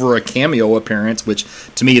it's over a cameo appearance, which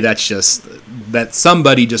to me that's just that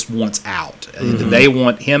somebody just wants out. Either they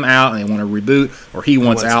want him out and they want to reboot, or he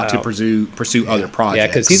wants out to pursue other projects. Yeah,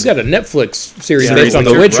 because he's got a Netflix series Yeah, based on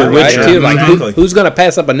The Witcher, right? right? Too. Like, Exactly. who's going to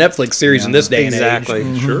pass up a Netflix series in this day and age?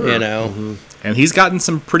 Exactly. Sure. You know. And he's gotten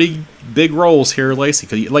some pretty big roles here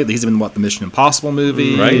lately. Lately, he's been the Mission Impossible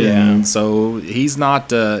movie, Right, And so he's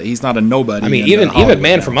not a nobody. I mean, in even Hollywood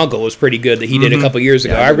Man now. from U.N.C.L.E. was pretty good that he did a couple years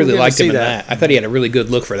ago. I really good to liked him see in that. that. I thought he had a really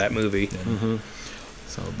good look for that movie.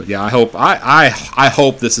 So, but yeah, I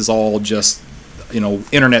hope this is all just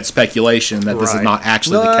internet speculation that this is Right. not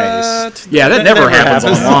actually the What? case. Yeah, that That never never happens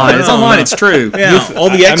happens. online. It's online. It's true. Yeah, all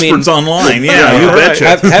the I mean- experts online. Yeah, you Right.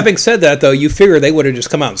 betcha. Having said that, though, you figure they would have just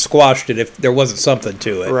come out and squashed it if there wasn't something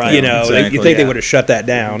to it. Right. You know, Exactly, you think they yeah. would have shut that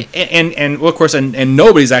down. And well, of course, and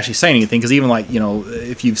nobody's actually saying anything because even like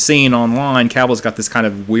if you've seen online, Cavill's got this kind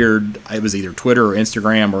of weird. It was either Twitter or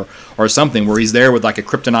Instagram or something where he's there with like a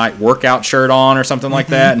Kryptonite workout shirt on or something like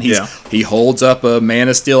that, and he holds up a Man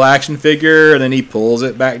of Steel action figure and then he pulls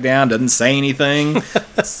it back down, doesn't say anything.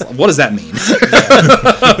 What does that mean?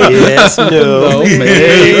 Yes, no.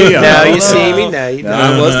 Maybe, I Now don't you see know. me. Now you know.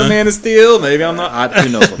 I was the Man of Steel. Maybe I'm not. Who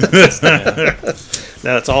knows what that is?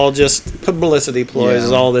 Now it's all just publicity ploys. Yeah.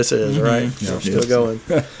 Is all this is, right? We're still going.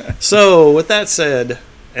 So with that said,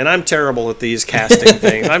 and I'm terrible at these casting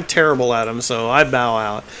things. I'm terrible at them, so I bow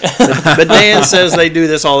out. But Dan says they do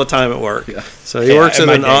this all the time at work. So he works at at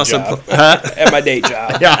my an day awesome. job. Huh? At my day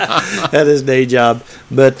job. At his day job.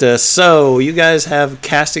 But so you guys have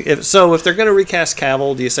casting. If they're going to recast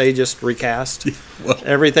Cavill, do you say just recast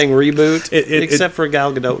everything, reboot, except for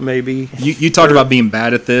Gal Gadot, maybe? You talked about being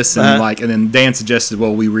bad at this, and Uh-huh. and then Dan suggested,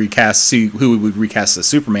 well, we recast who we would recast as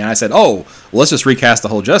Superman. I said, well, let's just recast the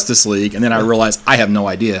whole Justice League, and then I realized I have no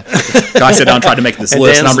idea. So I sat down and tried to make this And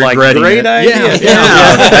list, Dan's and I'm like, regretting great it. idea.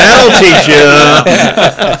 Yeah, that'll teach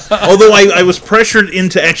you. Although I was pressured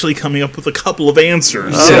into actually coming up with a couple of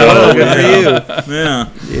answers. Oh, good for you. Yeah.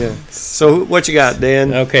 Yeah. So what you got,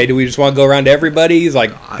 Dan? Okay, do we just want to go around to everybody's?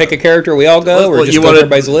 Like, pick a character, we all go, or Well, just you go wanna- to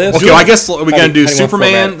everybody's list? Okay, well, I guess we're How going do to you do want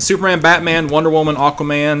Superman, format? Superman, Batman, Wonder Woman,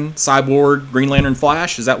 Aquaman, Cyborg, Green Lantern,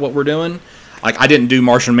 Flash. Is that what we're doing? Like, I didn't do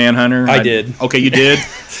Martian Manhunter. I did. Okay, you did?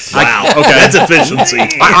 Wow. Okay. That's efficiency.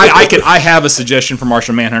 I have a suggestion for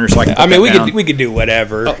Martian Manhunter, so I can put I mean, that we down. could do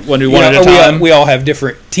whatever. wanna do You one know, at a or time? we all have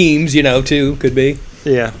different teams, too. Could be.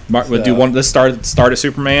 Yeah. We'll do one. Let's start at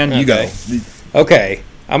Superman. You go. Okay. Okay,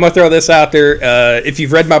 I'm gonna throw this out there. If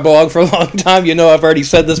you've read my blog for a long time, you know I've already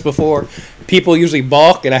said this before. People usually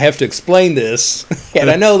balk, and I have to explain this. And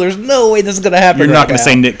I know there's no way this is gonna happen. You're right not going to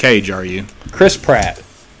now. say Nick Cage, are you? Chris Pratt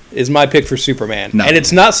is my pick for Superman, No. and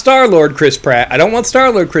it's not Star-Lord Chris Pratt. I don't want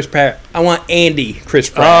Star-Lord Chris Pratt. I want Andy Chris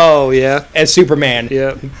Pratt Oh yeah. as Superman.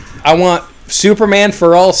 Yeah. I want Superman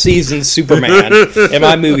for all seasons Superman in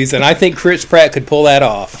my movies, and I think Chris Pratt could pull that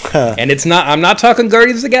off. And it's not. I'm not talking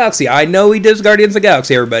Guardians of the Galaxy. I know he does Guardians of the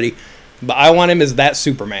Galaxy, everybody, but I want him as that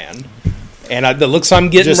Superman. And the looks I'm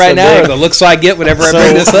getting Just right the now big- are the looks I get whenever I So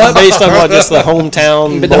bring this up. based on what, just the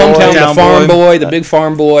hometown, But the hometown, boy? the farm boy, the big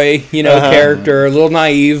farm boy, Uh-huh. character, a little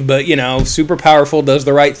naive, but super powerful, does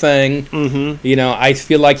the right thing. Mm-hmm. I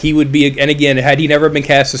feel like he would be, and again, had he never been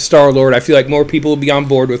cast as Star-Lord, I feel like more people would be on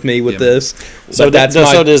board with me with this. So But that's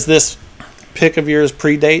so does this pick of yours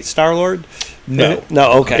predate Star-Lord? no.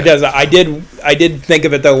 No. Okay. It does. I did think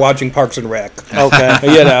of it though watching Parks and Rec.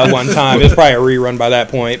 Okay. One time. It's probably a rerun by that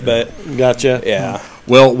point, but Gotcha. yeah.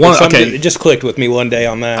 Well, It just clicked with me one day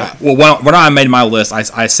on that. Well, when I made my list,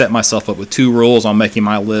 I set myself up with two rules on making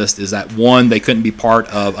my list. Is that one, they couldn't be part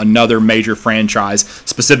of another major franchise,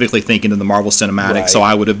 specifically thinking of the Marvel Cinematic. Right. So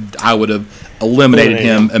I would have eliminated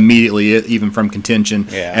him immediately, even from contention.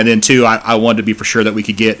 Yeah. And then two, I wanted to be for sure that we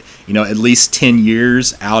could get at least 10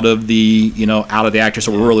 years out of the actor.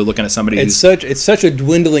 So we're really looking at somebody It's who's such a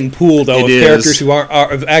dwindling pool though It of is. characters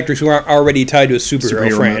of actors who aren't already tied to a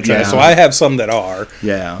superhero franchise. yeah. So I have some that are.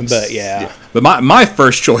 yeah. But yeah. But my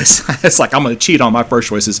first choice, it's like I'm going to cheat on my first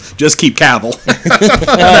choice, is just keep Cavill.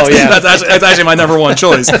 Oh yeah. That's actually my number one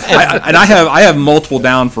choice. I have multiple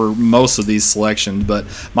down for most of these selections, but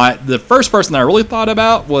the first person I really thought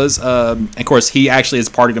about was, of course, he actually is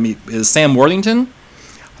part of is Sam Worthington.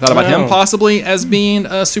 I thought about him possibly as being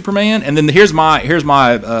Superman, and then here's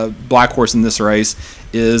my black horse in this race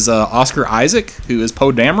is Oscar Isaac, who is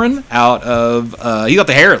Poe Dameron out of he got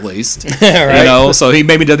the hair at least, Right. so he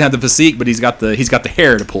maybe doesn't have the physique, but he's got the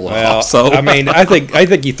hair to pull it Well, off. So I mean, I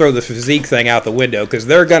think you throw the physique thing out the window because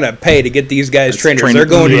they're gonna pay to get these guys trainers. training- They're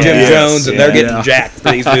going to Jim Yes, Jones and they're yeah. getting jacked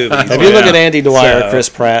for these movies. If you look at Andy Dwyer, So- Chris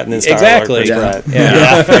Pratt, and then Star-Lord, Exactly. Chris Yeah. Pratt.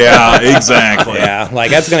 Yeah. Yeah, exactly. Yeah,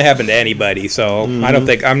 like that's gonna happen to anybody. So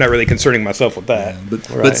I'm not really concerning myself with that.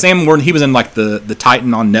 But Sam Worthington, he was in like the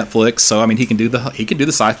Titan on Netflix, so I mean he can do the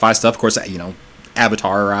sci-fi stuff, of course,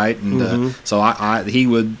 Avatar, right? And so he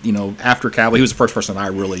would after Cavill, he was the first person I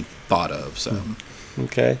really thought of. So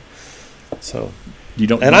Okay. So, you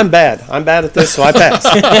don't, and I'm bad. I'm bad at this, so I pass.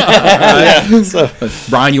 Yeah, so,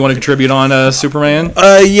 Brian, you want to contribute on Superman?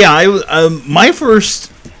 My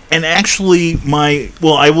first, and actually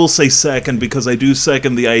I will say second because I do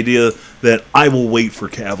second the idea that I will wait for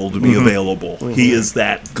Cavill to be available. He is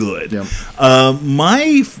that good. Yep.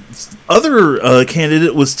 My other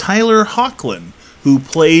candidate was Tyler Hoechlin who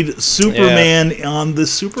played Superman on the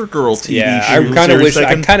Supergirl TV I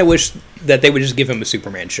kind of wish that they would just give him a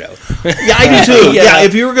Superman show. Yeah, I do too. Yeah,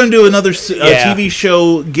 if you were going to do another TV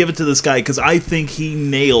show, give it to this guy because I think he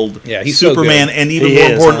nailed he's Superman, so and even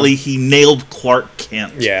more importantly, he nailed Clark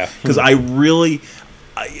Kent. Yeah, because I really.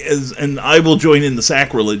 And I will join in the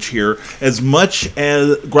sacrilege here. As much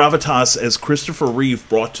as gravitas as Christopher Reeve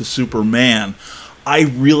brought to Superman, I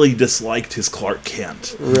really disliked his Clark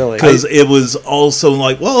Kent. Really? Because it was also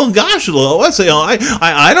like, well, gosh, Lois,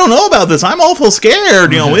 I don't know about this. I'm awful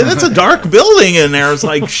scared. It's a dark building in there. It's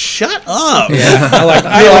like, shut up. Yeah,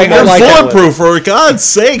 I like bulletproof, for God's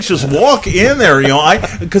sakes, just walk in there.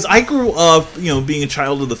 Because I grew up, being a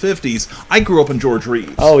child of the 50s, I grew up in George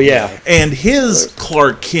Reeves. Oh, yeah. And his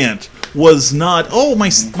Clark Kent was not, my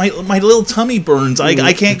little tummy burns,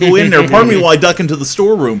 I can't go in there, pardon me while I duck into the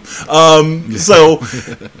storeroom. So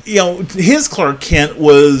his Clark Kent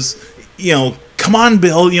was, come on,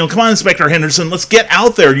 Bill, come on, Inspector Henderson, let's get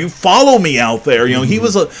out there, you follow me out there.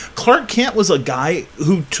 Clark Kent was a guy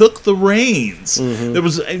who took the reins. There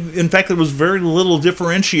was very little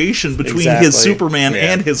differentiation between his Superman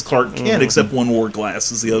and his Clark Kent, except one wore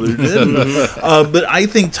glasses, the other didn't. But I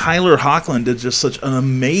think Tyler Hoechlin did just such an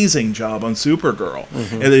amazing job on Supergirl,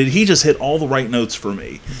 and that he just hit all the right notes for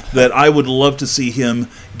me, that I would love to see him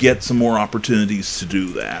get some more opportunities to do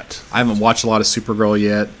that. I haven't watched a lot of Supergirl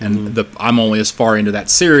yet, and I'm only as far into that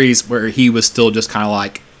series where he was still just kind of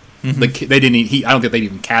like they didn't. I don't think they'd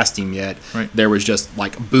even cast him yet. Right. There was just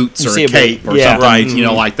like boots or see a cape or something, right.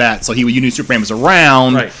 like that. So you knew Superman was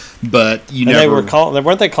around, right. But never. They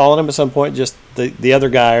weren't they calling him at some point just the other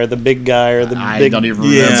guy or the big guy or the I big? don't even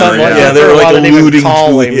remember. Yeah, they were like alluding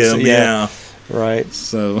to him. Yeah. Right.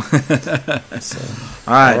 So,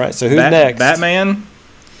 all right. So who's next? Batman.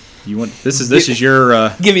 You want this is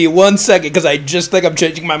your Give me 1 second because I just think I'm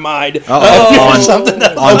changing my mind. on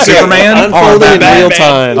Superman Unfolding in real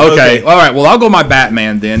time. Okay. All right. Well, I'll go my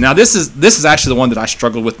Batman then. Now this is actually the one that I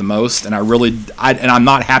struggled with the most, and I'm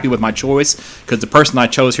not happy with my choice because the person I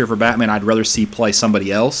chose here for Batman I'd rather see play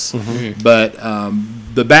somebody else. But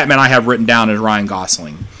the Batman I have written down is Ryan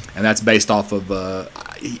Gosling, and that's based off of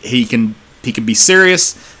he can be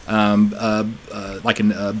serious, like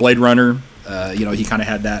in Blade Runner. He kind of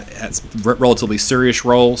had that relatively serious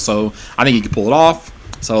role, so I think he could pull it off.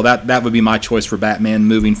 So that would be my choice for Batman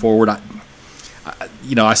moving forward.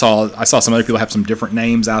 I saw some other people have some different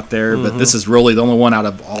names out there, but this is really the only one out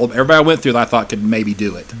of everybody I went through that I thought could maybe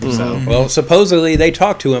do it. So, well, supposedly they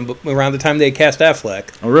talked to him around the time they cast Affleck.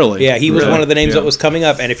 Oh, really? Yeah, he was one of the names that was coming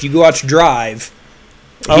up, and if you watch Drive,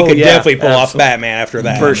 he could definitely pull off Batman after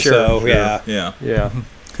that. For sure. So, Yeah.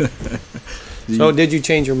 So did you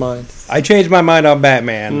change your mind? I changed my mind on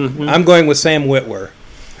Batman. I'm going with Sam Witwer,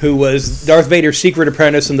 who was Darth Vader's secret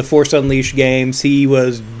apprentice in the Force Unleashed games. He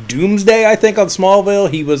was Doomsday, I think, on Smallville.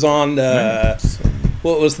 He was on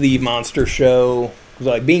what was the monster show? Was it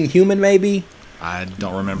like Being Human, maybe? I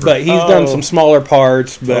don't remember. But he's done some smaller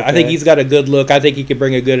parts. But I think he's got a good look. I think he could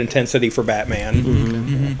bring a good intensity for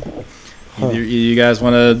Batman. You guys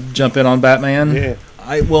want to jump in on Batman? Yeah.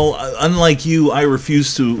 Unlike you, I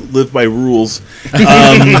refuse to live by rules. So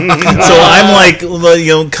I'm like,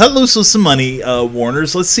 cut loose with some money,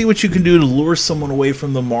 Warners. Let's see what you can do to lure someone away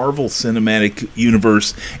from the Marvel Cinematic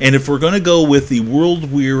Universe. And if we're going to go with the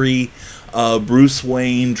world-weary Bruce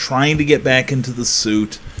Wayne trying to get back into the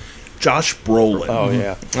suit, Josh Brolin. Oh,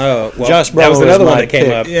 yeah. Oh, well, Josh Brolin that was another was one my that came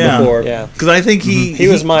pick. up Yeah. before. Because I think he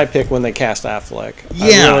was my pick when they cast Affleck.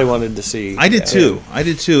 Yeah. I really wanted to see. I did too.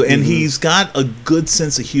 And he's got a good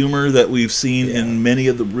sense of humor that we've seen in many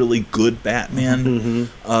of the really good Batman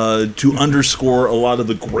to underscore a lot of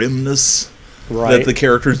the grimness that the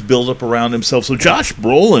characters build up around himself. So Josh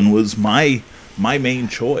Brolin was my main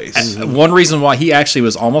choice. One reason why he actually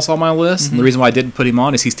was almost on my list, and the reason why I didn't put him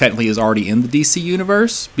on, is he's technically already in the DC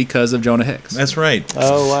universe because of Jonah Hex. That's right.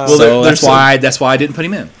 Oh, wow. Well, so that's why I didn't put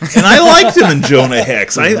him in. And I liked him in Jonah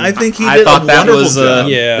Hex. I think he did I thought a that wonderful was job.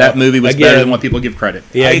 that movie was better than what people give credit.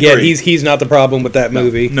 Yeah, I again, agree. he's not the problem with that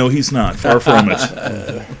movie. No, he's not. Far from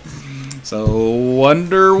it. So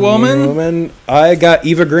Wonder Woman. I got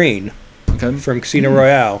Eva Green Okay. from Casino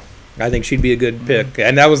Royale. I think she'd be a good pick,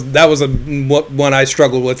 and that was one I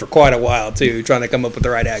struggled with for quite a while too, trying to come up with the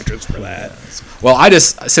right actress for that. Well,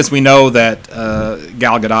 since we know that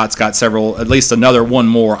Gal Gadot's got at least another one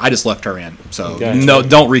more, I just left her in. So Gotcha. no,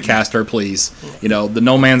 don't recast her, please. The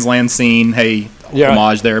No Man's Land scene. Hey,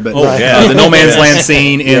 homage there, but yeah. the No Man's Land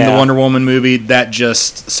scene in the Yeah. Wonder Woman movie, that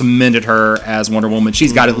just cemented her as Wonder Woman.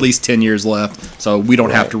 She's got at least 10 years left, so we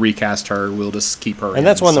don't have to recast her. We'll just keep her. And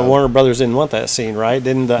that's when the so. Warner Brothers didn't want that scene, right?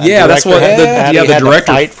 Didn't the That's director what had- had the to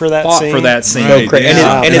director fight for that fought scene? for that scene. Right. And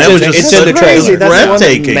Yeah. and that it's was in- just it's in the trailer. crazy. That's the one that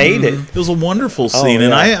breathtaking. made it. It was a wonderful scene,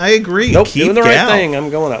 and yeah. I agree. Nope, Keep doing the right Gal. thing. I'm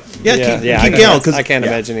going up. Yeah, keep Gal, 'cause- I can't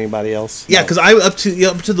imagine anybody else. Yeah, because I up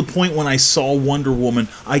to the point when I saw Wonder Woman,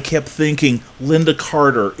 I kept thinking Linda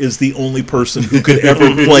Carter is the only person who could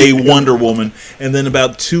ever play Wonder Woman. And then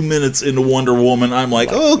about 2 minutes into Wonder Woman, I'm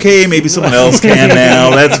like, okay, maybe someone else can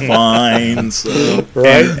now. That's fine. So,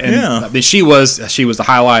 Right? And Yeah. I mean, she was the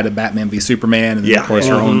highlight of Batman v Superman, and then, Yeah. of course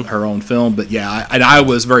her own film. But yeah, I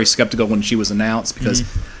was very skeptical when she was announced because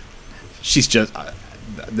she's just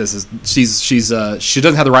she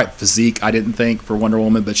doesn't have the right physique, I didn't think, for Wonder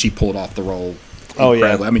Woman, but she pulled off the role. Oh, yeah.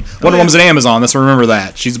 incredibly. I mean, Wonder Woman's an Amazon. Let's remember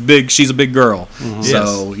that she's a big girl.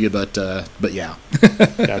 So yeah, but yeah,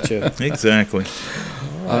 Gotcha. exactly.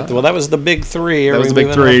 Well, that was the big three. Are that was we the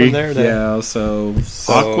big moving on three. from there to- Yeah, so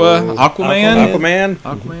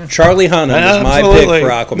Aquaman. Charlie Hunnam is my pick Absolutely. for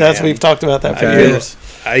Aquaman. That's we've talked about that for Okay. years.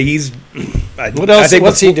 What I else? think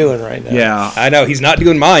What's he doing right now? Yeah, I know he's not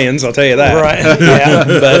doing Mayans. I'll tell you that. Right. Yeah.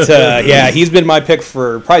 But yeah, he's been my pick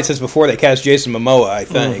for probably since before they cast Jason Momoa, I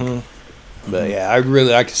think. But yeah, I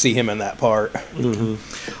really like to see him in that part.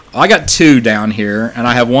 I got two down here, and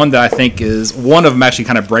I have one that I think is one of them actually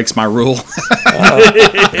kind of breaks my rule.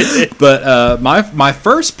 But my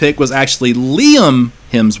first pick was actually Liam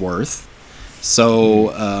Hemsworth, so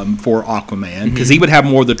for Aquaman, because he would have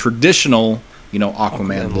more of the traditional,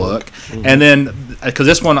 Aquaman look. And then because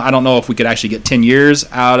this one, I don't know if we could actually get 10 years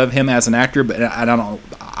out of him as an actor, but I don't know.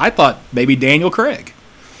 I thought maybe Daniel Craig.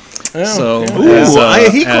 So, He as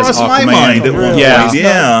crossed my Aquaman. mind at one Yeah. point.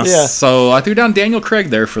 Yeah. Yeah. So I threw down Daniel Craig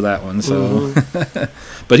there for that one. So,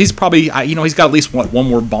 but he's probably, he's got at least one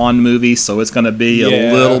more Bond movie, so it's going to be a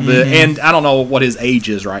Yeah. little bit. And I don't know what his age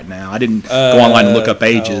is right now. I didn't go online and look up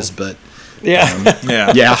ages, but Yeah.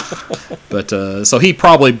 Yeah. yeah. But so he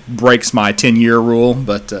probably breaks my 10-year rule.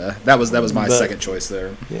 But that was my second choice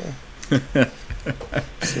there.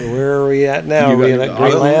 So where are we at now? You Are we got- at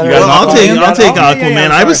Green you Lantern? Well, I'll take Yeah, Aquaman.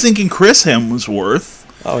 I'm I was sorry. thinking Chris Hemsworth.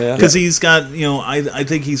 Oh yeah. Because he's got, I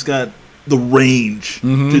think he's got the range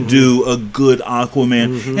to do a good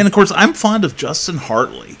Aquaman. And of course, I'm fond of Justin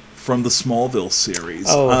Hartley from the Smallville series.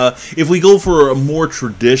 Oh. If we go for a more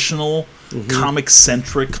traditional,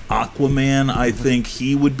 comic-centric Aquaman, I think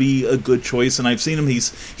he would be a good choice. And I've seen him; he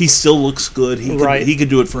still looks good. Right. He could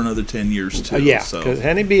do it for another 10 years too. Yeah, so.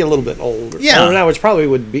 and he'd be a little bit older. Yeah. Now, which probably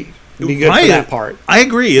would be good Probably- for that part. I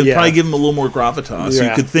agree. It'd Yeah. probably give him a little more gravitas. Yeah.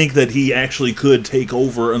 You could think that he actually could take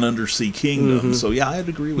over an undersea kingdom. So yeah, I'd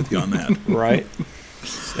agree with you on that. Right.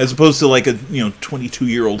 As opposed to like a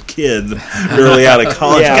 22-year-old kid early out of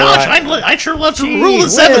college. Yeah, Gosh, right. I sure love to Gee rule the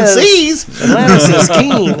seven whiz. seas. Atlantis is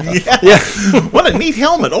keen. What a neat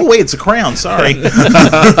helmet. Oh wait, it's a crown. Sorry.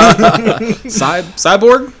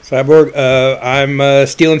 Cyborg? Cyborg, I'm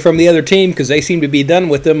stealing from the other team because they seem to be done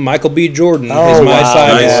with him. Michael B. Jordan Oh, is my wow.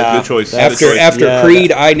 Cyborg. Nice. Yeah. Good choice. After Good choice. after Yeah,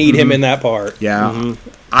 Creed, I need him in that part. Yeah.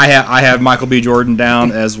 I have Michael B. Jordan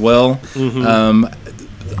down as well.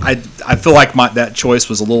 I feel like that choice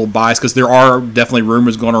was a little biased because there are definitely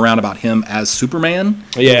rumors going around about him as Superman.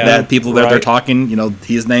 Yeah, that people that they're right. talking,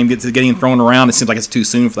 his name getting thrown around. It seems like it's too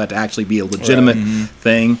soon for that to actually be a legitimate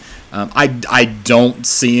thing. I don't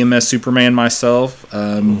see him as Superman myself,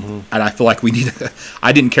 and I feel like we need.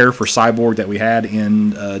 I didn't care for Cyborg that we had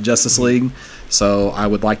in Justice League, so I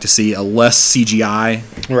would like to see a less CGI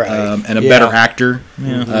Right. and a Yeah. better actor.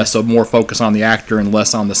 So more focus on the actor and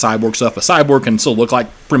less on the cyborg stuff. A cyborg can still look like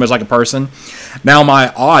pretty much like a person. Now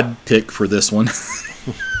my odd pick for this one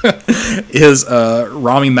is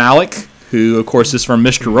Rami Malek, who of course is from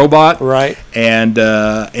Mr. Robot, Right. and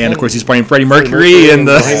of course he's playing Freddie Mercury in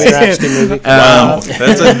the Bohemian Rhapsody movie. Wow.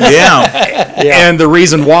 That's Yeah. And the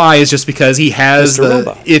reason why is just because he has Mr.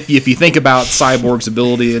 Robot. if you think about Cyborg's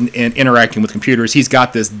ability in interacting with computers, he's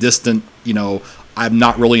got this distant, I'm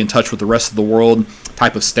not really in touch with the rest of the world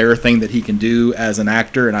type of stare thing that he can do as an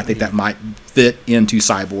actor, and I think that might fit into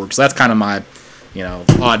Cyborg. So that's kind of my,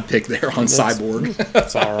 odd pick there on Cyborg.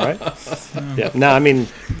 That's all right. Yeah. No, I mean,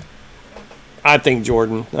 I think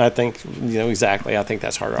Jordan. I think exactly. I think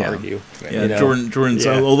that's hard to Yeah. argue. Yeah, Jordan's.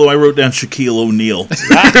 Yeah. Although I wrote down Shaquille O'Neal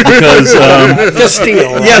because Just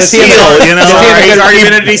steal. Steal. He's already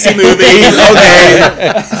been in a DC movie. Okay.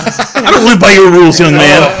 I don't live by your rules, young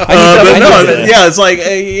man. But no, yeah, it's like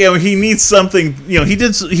he needs something.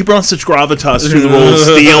 He brought such gravitas to the role of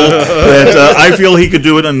Steel that I feel he could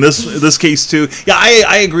do it in this case too. Yeah,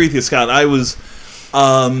 I agree with you, Scott. I was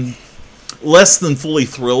less than fully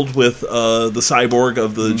thrilled with the Cyborg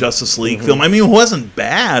of the Justice League film. I mean, it wasn't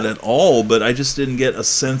bad at all, but I just didn't get the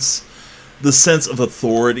sense of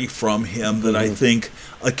authority from him that I think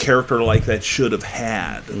a character like that should have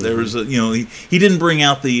had. There was he didn't bring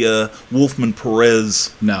out the Wolfman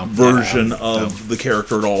Perez version of the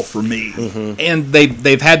character at all for me. And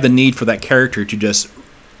they've had the need for that character to just,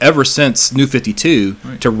 ever since New 52,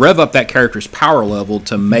 to rev up that character's power level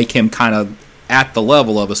to make him kind of at the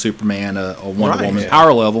level of a Superman, a Wonder Woman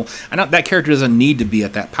power level. And that character doesn't need to be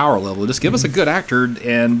at that power level. Just give us a good actor,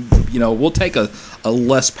 and we'll take a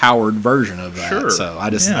less powered version of that. Sure. So I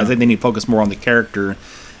think they need to focus more on the character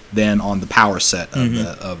than on the power set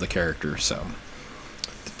of the character. So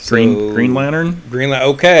Green Lantern.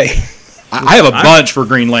 Okay. I have a bunch for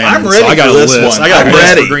Green Lantern. I'm ready so I got for a this list. one. I got I'm a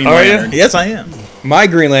list ready. for Green Are you? Lantern. Yes, I am. My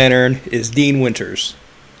Green Lantern is Dean Winters.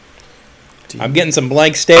 I'm getting some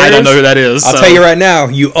blank stares. I don't know who that is. I'll tell you right now,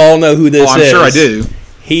 you all know who this is. I'm sure I do.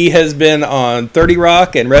 He has been on 30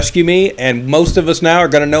 Rock and Rescue Me, and most of us now are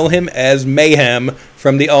going to know him as Mayhem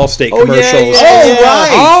from the Allstate commercials. Okay.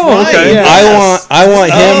 Yes. I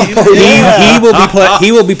want him.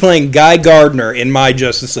 He will be playing Guy Gardner in my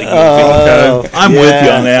Justice League movie. I'm with you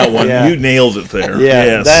on that one. Yeah. You nailed it there. Yeah,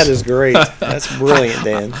 Yes. that is great. That's brilliant,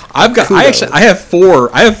 Dan. I have four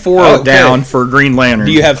down for Green Lantern.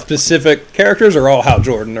 Do you have specific characters or all Hal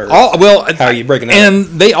Jordan? Or how are you breaking it And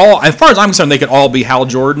they all, as far as I'm concerned, they could all be Hal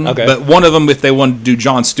Jordan. Okay. But one of them, if they wanted to do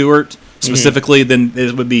John Stewart specifically, then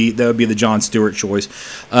that would be the John Stewart choice.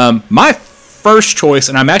 My first choice,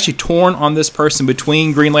 and I'm actually torn on this person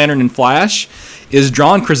between Green Lantern and Flash, is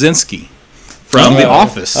John Krasinski from The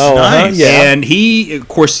Office. Nice. Yeah. And he, of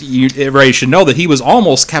course, everybody should know that he was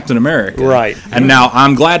almost Captain America. Right. And now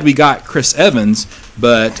I'm glad we got Chris Evans,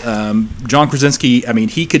 but John Krasinski, I mean,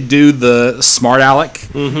 he could do the smart aleck,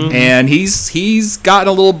 and he's gotten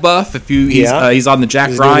a little buff. He's on the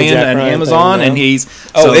Jack Ryan and Amazon, thing, and he's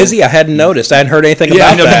is he? I hadn't noticed. I hadn't heard anything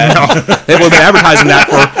about that. No. They've been advertising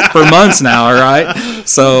that for months now. All right,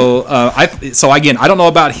 so again, I don't know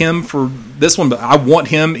about him for this one, but I want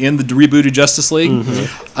him in the rebooted Justice League.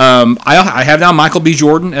 I have now Michael B.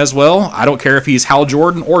 Jordan as well. I don't care if he's Hal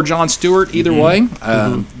Jordan or John Stewart. Either way,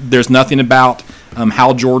 there's nothing about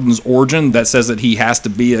Hal Jordan's origin that says that he has to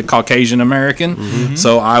be a Caucasian American.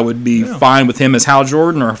 So I would be fine with him as Hal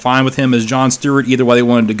Jordan or fine with him as John Stewart, either way they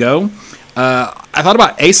wanted to go. I thought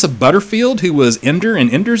about Asa Butterfield, who was Ender in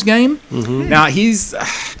Ender's Game. Now,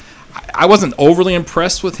 I wasn't overly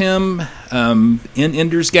impressed with him in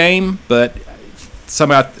Ender's Game, but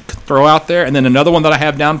something I could throw out there. And then another one that I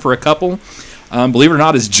have down for a couple, believe it or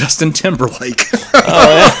not, is Justin Timberlake.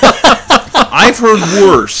 I've heard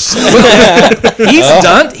worse.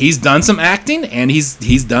 He's done some acting, and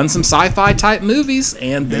he's done some sci-fi type movies,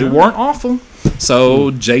 and they weren't awful.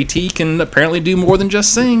 So JT can apparently do more than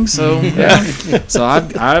just sing. So so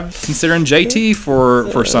I'm considering JT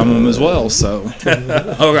for some of them as well. So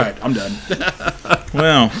all right, I'm done.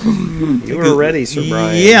 Well, You were ready, Sir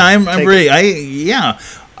Brian. yeah, I'm ready.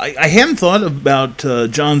 I hadn't thought about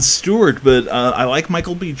John Stewart, but I like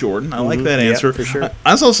Michael B. Jordan. I like that answer. Yeah, for sure.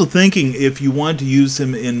 I was also thinking if you wanted to use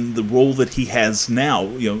him in the role that he has now,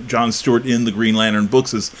 John Stewart in the Green Lantern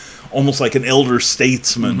books is almost like an elder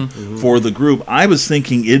statesman for the group. I was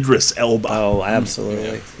thinking Idris Elba. Oh,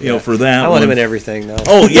 absolutely. For that. I want one. him in everything, though.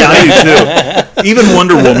 Oh yeah, I do too. Even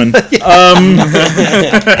Wonder Woman.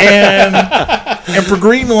 And for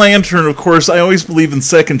Green Lantern, of course, I always believe in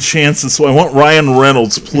second chances. So I want Ryan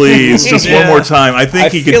Reynolds, please, just one more time. I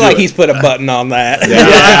think he could. I feel like do he's put a button on that.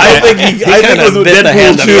 I think I think with bit the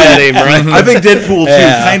hand Deadpool that 2. fed him, right? I think Deadpool 2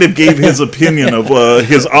 kind of gave his opinion of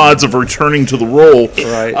his odds of returning to the role.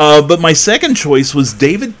 Right. But my second choice was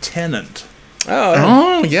David Tennant.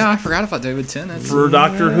 Oh yeah, I forgot about David Tennant For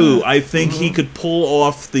Doctor Who. I think he could pull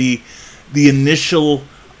off the initial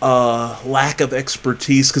lack of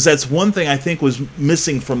expertise, because that's one thing I think was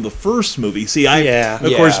missing from the first movie. See,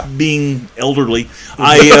 of course, being elderly,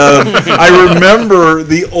 I remember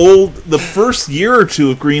the first year or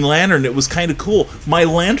two of Green Lantern. It was kind of cool. My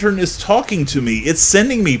lantern is talking to me. It's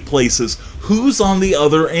sending me places. Who's on the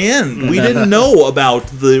other end? We didn't know about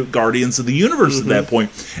the Guardians of the Universe at that point.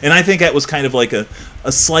 And I think that was kind of like a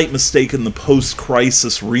slight mistake in the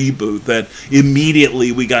post-crisis reboot, that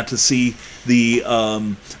immediately we got to see the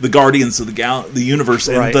Guardians of the Universe,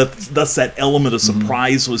 and thus that element of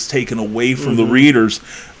surprise was taken away from the readers.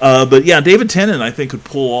 But yeah, David Tennant, I think, could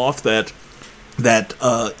pull off that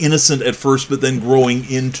innocent at first, but then growing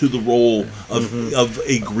into the role of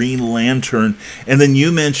a Green Lantern. And then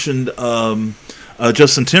you mentioned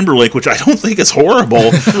Justin Timberlake, which I don't think is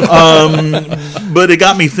horrible. But it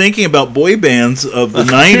got me thinking about boy bands of the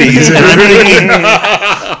 90s. And I'm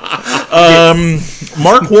thinking,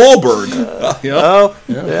 Mark Wahlberg. Oh,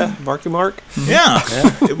 yeah. Marky Mark. Yeah.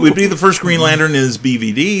 It would be the first Green Lantern in his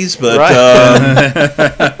BVDs, but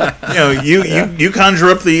you conjure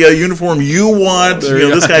up the uniform you want.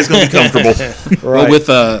 This guy's going to be comfortable. Well,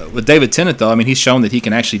 with David Tennant, though, I mean, he's shown that he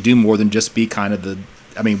can actually do more than just be kind of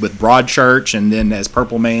with Broadchurch and then as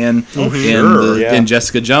Purple Man in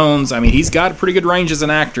Jessica Jones. I mean, he's got a pretty good range as an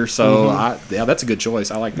actor, so that's a good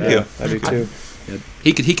choice. I like that. Yeah, I do too.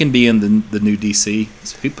 He can be in the new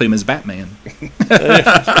DC. We put him as Batman.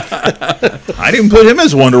 I didn't put him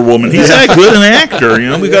as Wonder Woman. He's that good an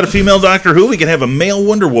actor. We've got a female Doctor Who. We can have a male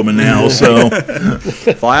Wonder Woman now. So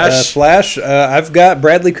Flash. I've got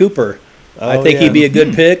Bradley Cooper. I think he'd be a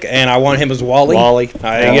good pick, and I want him as Wally.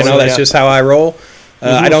 That's just how I roll.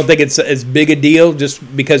 I don't think it's as big a deal just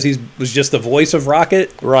because he was just the voice of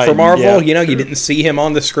Rocket for Marvel. Yeah. You didn't see him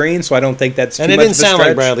on the screen, so I don't think that's too and it much didn't of a sound like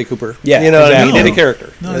stretch. Bradley Cooper. Yeah, exactly. He did a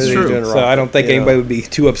character. No, that's true. So I don't think anybody would be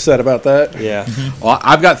too upset about that. Yeah. Well,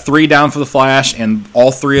 I've got 3 down for the Flash, and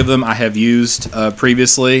all 3 of them I have used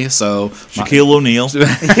previously. So Shaquille O'Neal.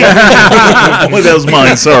 That was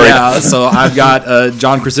mine. Sorry. Yeah. So I've got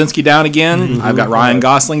John Krasinski down again. I've got Ryan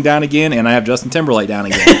Gosling down again, and I have Justin Timberlake down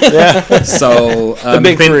again. So The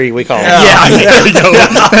big 3, we call it. Yeah, there you go.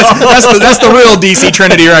 That's the real DC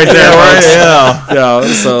Trinity right there. Yeah.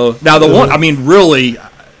 So now the one, I mean, really,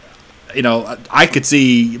 I could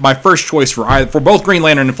see my first choice for both Green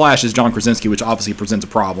Lantern and Flash is John Krasinski, which obviously presents a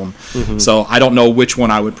problem. So I don't know which one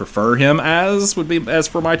I would prefer him as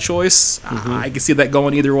for my choice. I could see that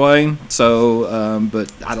going either way. So, but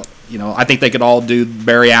I don't. I think they could all do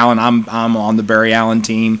Barry Allen. I'm on the Barry Allen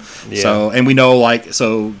team. Yeah. So, and we know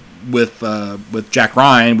with Jack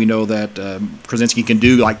Ryan, we know that Krasinski can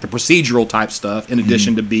do like the procedural type stuff in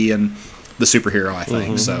addition to being the superhero. I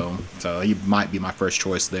think so he might be my first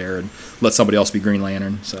choice there, and let somebody else be Green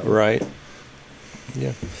Lantern. So Right.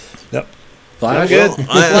 Yeah. Yep. Flash, Good.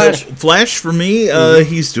 Flash for me.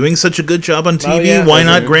 He's doing such a good job on TV. yeah. Why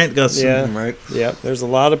not Grant Gustin? Yeah. Right. Yeah. There's a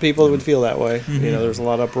lot of people that would feel that way. There's a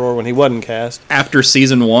lot of uproar when he wasn't cast. after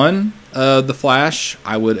season 1, the Flash,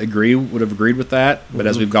 I would have agreed with that. But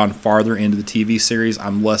as we've gone farther into the TV series,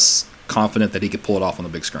 I'm less confident that he could pull it off on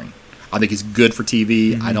the big screen. I think he's good for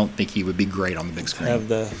TV. I don't think he would be great on the big screen. Have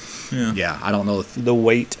the I don't know if the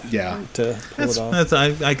weight Yeah. to pull it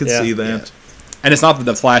off. I could see that. Yeah. And it's not that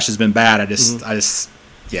the Flash has been bad. I just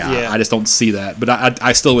don't see that. But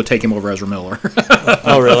I still would take him over Ezra Miller.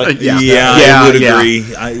 Oh, really? I would agree.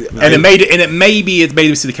 And it may be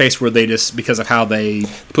the case where they just, because of how they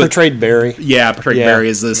Portrayed Barry. portrayed Barry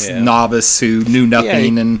as this novice who knew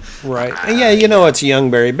nothing Right. And it's young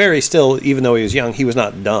Barry. Barry still, even though he was young, he was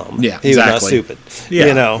not dumb. Yeah, he was not exactly. stupid.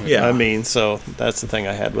 Yeah. I mean, so that's the thing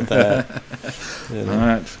I had with that. All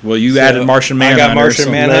right. Well, you added Martian Manhunter. I got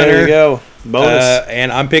Martian Manhunter. There you go. Bonus.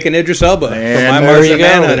 And I'm picking Idris Elba for And my there Martian you go.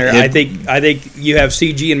 Manhunter. I think you have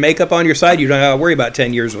CG and makeup on your side. You don't have to worry about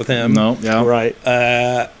 10 years with him. No, yeah. Right.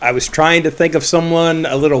 I was trying to think of someone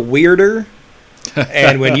a little weirder.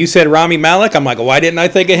 And when you said Rami Malek, I'm like, why didn't I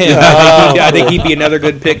think of him? I think he'd be another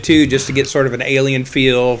good pick too, just to get sort of an alien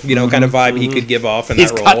feel, kind of vibe he could give off in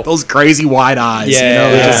He's that role. got those crazy wide eyes.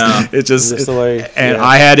 It's just Just the way- and yeah.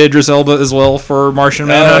 I had Idris Elba as well for Martian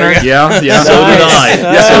Manhunter. Yeah. So did I.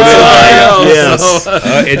 Yes.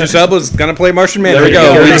 Idris Elba's gonna play Martian There Manhunter. we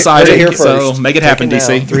go. Heard We it decided. here So first. make it happen, Take it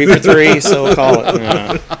DC. now. 3 for 3, so call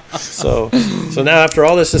it. So now after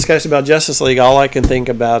all this discussion about Justice League, all I can think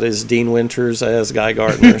about is Dean Winters as Guy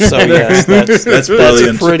Gardner. So yes, that's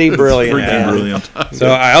brilliant. pretty brilliant. Freaking Yeah. brilliant. So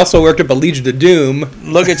I also worked up a Legion of Doom.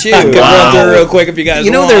 Look at you. I could run through real quick if you guys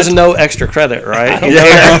want. There's no extra credit, right?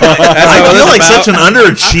 I feel like such an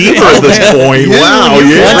underachiever at this point. Wow.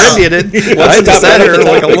 Contributed. Once I sat here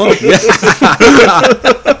like a lump.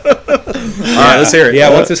 All right, let's hear it. Yeah,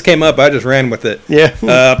 once this came up, I just ran with it.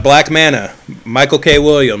 Yeah. Black Mana, Michael K.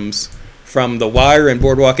 Williams from The Wire and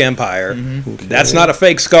Boardwalk Empire. That's not a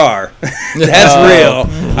fake scar. That's real.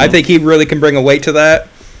 I think he really can bring a weight to that.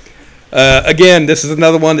 Again, this is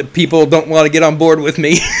another one that people don't want to get on board with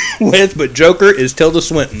me with, but Joker is Tilda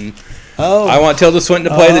Swinton. Oh. I want Tilda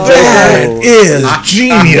Swinton to play the Joker. That is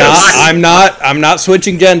genius. I'm not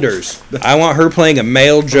switching genders. I want her playing a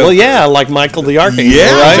male Joker. Well, yeah, like Michael the Archangel,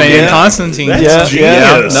 Yeah. right? Playing Constantine. That's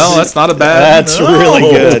genius. No, that's not a bad. That's really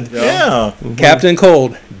good. Yeah. Captain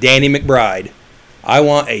Cold, Danny McBride. I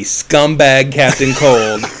want a scumbag Captain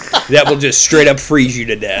Cold that will just straight up freeze you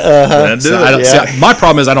to death. My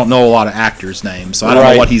problem is I don't know a lot of actors' names, so I don't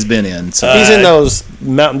know what he's been in. So. He's in those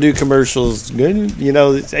Mountain Dew commercials. You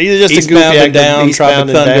know, he's just a goofy Eastbound and actor. Down, Eastbound Tropic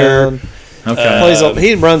and Thunder. Down. Okay.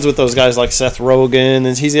 He runs with those guys like Seth Rogen,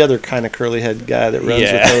 and he's the other kind of curly head guy that runs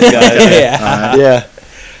Yeah. with those guys. Yeah. Yeah.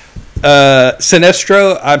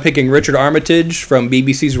 Sinestro, I'm picking Richard Armitage from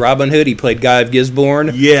BBC's Robin Hood. He played Guy of Gisborne.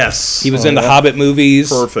 Yes. He was in the Hobbit movies.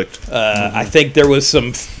 Perfect. I think there was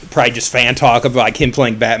some probably just fan talk of like him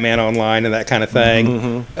playing Batman online and that kind of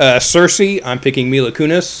thing. Cersei, I'm picking Mila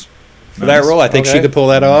Kunis for that role. I think she could pull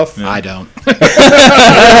that off. I don't.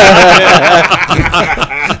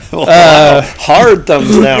 Hard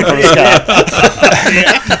thumbs down from Scott.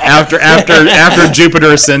 after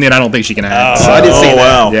Jupiter Ascending, I don't think she can act. I didn't see that.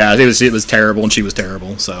 Wow. Yeah, it was terrible, and she was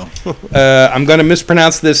terrible. So I'm going to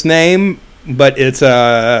mispronounce this name, but it's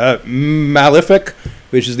Malefic,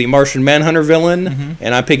 which is the Martian Manhunter villain,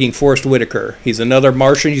 and I'm picking Forrest Whitaker. He's another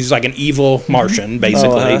Martian. He's like an evil Martian,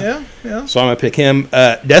 basically. Yeah. So I'm going to pick him.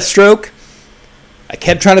 Deathstroke. I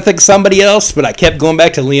kept trying to think of somebody else, but I kept going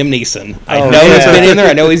back to Liam Neeson. I know he's been in there.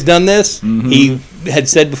 I know he's done this. He had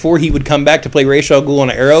said before he would come back to play Ra's al Ghul on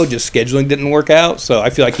Arrow. Just scheduling didn't work out, so I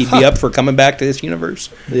feel like he'd be up for coming back to this universe.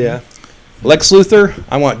 Yeah. Lex Luthor,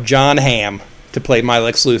 I want John Hamm to play my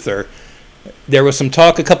Lex Luthor. There was some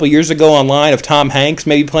talk a couple years ago online of Tom Hanks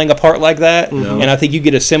maybe playing a part like that, and I think you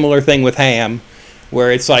get a similar thing with Hamm, where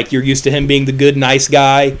it's like you're used to him being the good, nice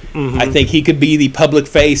guy. I think he could be the public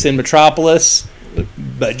face in Metropolis,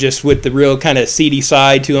 but just with the real kind of seedy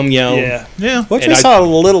side to him, you know. Yeah. Which And we I- saw a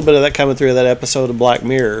little bit of that coming through that episode of Black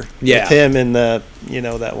Mirror. Yeah. With him in the,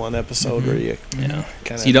 that one episode where you kind of.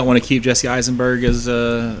 so you don't want to keep Jesse Eisenberg as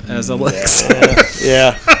a Lex.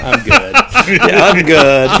 Yeah. I'm good. Yeah, I'm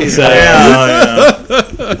good. He's But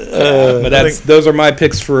those are my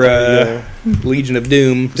picks for Legion of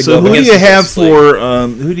Doom. To So go who do against you the have Justice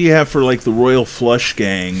League. for like the Royal Flush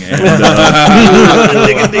Gang? And, I'm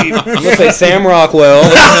gonna say Sam Rockwell.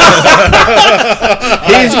 He's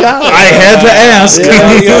got it. I had to ask.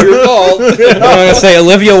 Your fault. I'm gonna say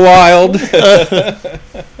Olivia Wilde.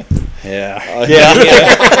 Yeah.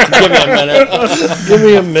 Give me a minute. Give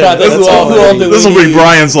me a minute. Who That's all all I do need. This will be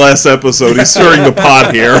Brian's last episode. He's stirring the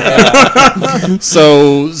pot here.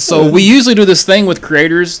 So we usually do this thing with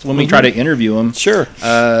creators when we try to interview them. Sure.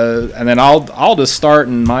 And then I'll just start,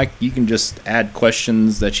 and Mike, you can just add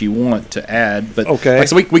questions that you want to add. But Okay.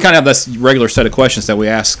 so we kind of have this regular set of questions that we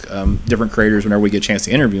ask different creators whenever we get a chance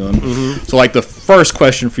to interview them. So like the first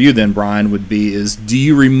question for you then, Brian, would be do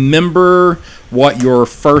you remember what your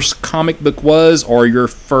first comic book was, or your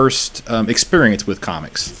first experience with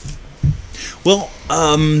comics? Well,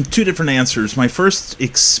 two different answers. My first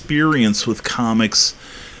experience with comics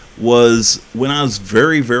was when I was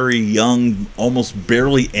very, very young, almost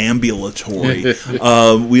barely ambulatory.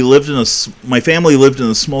 My family lived in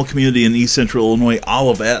a small community in East Central Illinois,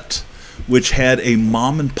 Olivet, which had a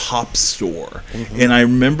mom and pop store. And I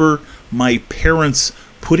remember my parents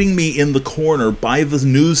putting me in the corner by the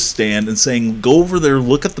newsstand and saying, go over there,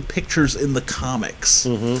 look at the pictures in the comics.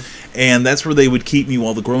 And that's where they would keep me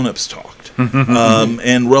while the grown-ups talked.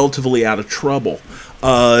 And relatively out of trouble.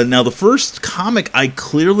 Now, the first comic I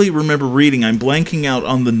clearly remember reading, I'm blanking out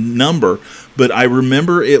on the number, but I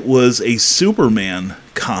remember it was a Superman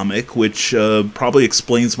comic, which probably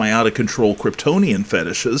explains my out-of-control Kryptonian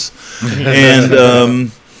fetishes.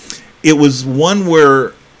 And it was one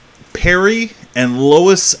where Perry and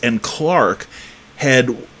Lois and Clark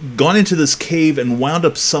had gone into this cave and wound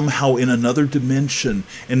up somehow in another dimension,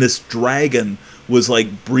 and this dragon was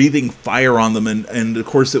like breathing fire on them, and of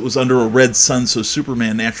course it was under a red sun, so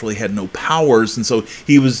Superman naturally had no powers, and so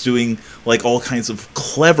he was doing like all kinds of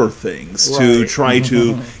clever things to try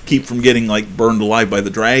to keep from getting like burned alive by the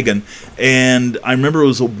dragon. And I remember it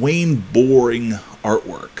was a Wayne Boring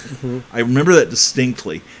artwork. I remember that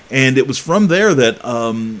distinctly, and it was from there that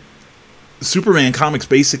Superman comics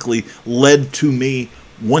basically led to me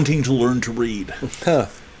wanting to learn to read.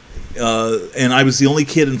 And I was the only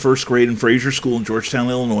kid in first grade in Fraser School in Georgetown,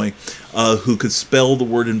 Illinois, who could spell the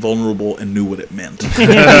word invulnerable and knew what it meant.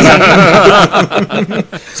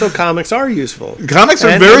 So comics are useful. Comics are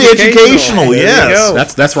And very educational. educational, There you yes. go.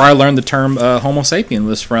 That's where I learned the term Homo sapien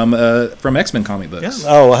was from X-Men comic books.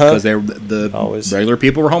 Oh, Because the Always. regular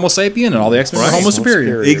people were Homo sapien, and all the X-Men were Right. Homo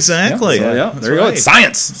superior. Superior. Exactly. So, yeah, there you go. right. It's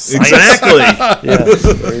science. Exactly. Yes,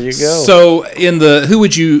 there you go. So, who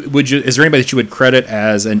would you? Is there anybody that you would credit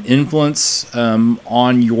as an influence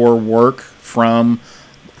on your work from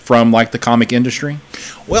like the comic industry?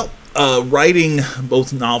 Well, writing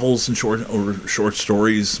both novels and short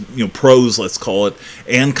stories, prose, let's call it,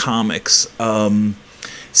 and comics,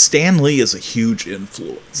 Stan Lee is a huge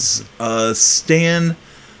influence. Stan,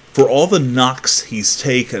 for all the knocks he's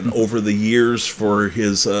taken over the years for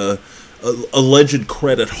his alleged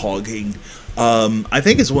credit hogging, I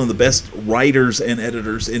think is one of the best writers and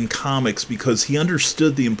editors in comics because he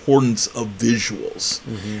understood the importance of visuals.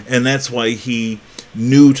 And that's why he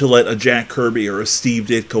knew to let a Jack Kirby or a Steve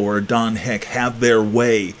Ditko or a Don Heck have their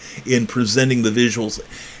way in presenting the visuals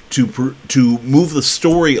to move the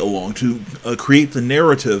story along, to create the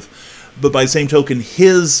narrative. But by the same token,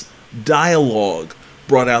 his dialogue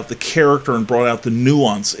brought out the character and brought out the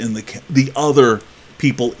nuance in the other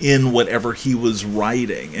people in whatever he was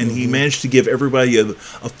writing. And he managed to give everybody a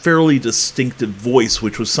fairly distinctive voice,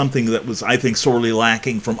 which was something that was, I think, sorely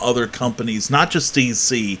lacking from other companies, not just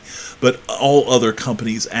DC, but all other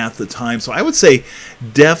companies at the time. So I would say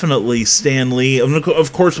definitely Stan Lee. And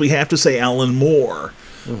of course, we have to say Alan Moore,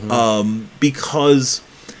 because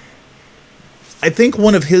I think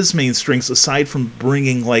one of his main strengths, aside from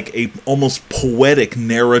bringing like a almost poetic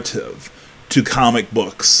narrative to comic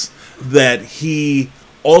books, that he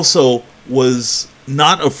also was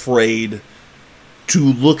not afraid to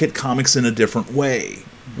look at comics in a different way,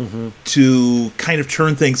 to kind of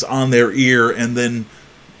turn things on their ear and then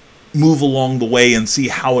move along the way and see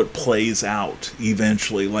how it plays out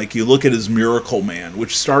eventually. Like you look at his Miracle Man,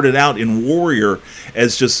 which started out in Warrior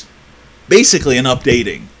as just basically an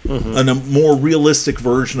updating, and a more realistic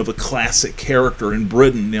version of a classic character in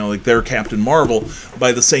Britain, like their Captain Marvel.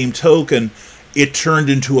 By the same token, it turned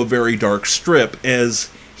into a very dark strip as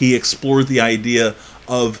he explored the idea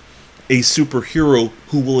of a superhero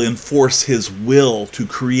who will enforce his will to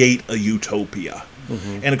create a utopia.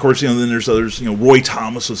 And of course, then there's others. Roy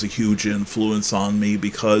Thomas was a huge influence on me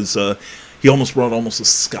because he brought a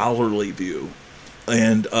scholarly view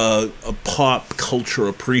and a pop culture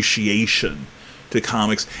appreciation to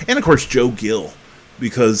comics. And of course, Joe Gill,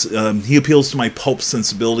 because he appeals to my pulp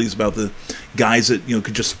sensibilities about the guys that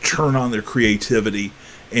could just turn on their creativity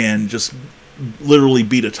and just literally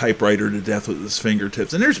beat a typewriter to death with his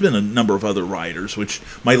fingertips. And there's been a number of other writers, which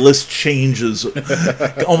my list changes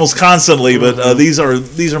almost constantly, but these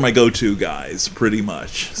are my go-to guys pretty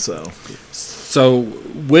much. So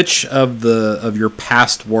which of your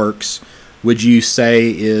past works would you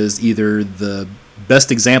say is either the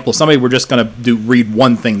best example? Somebody we're just going to read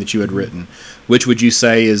one thing that you had written. Which would you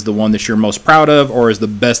say is the one that you're most proud of, or is the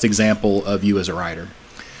best example of you as a writer?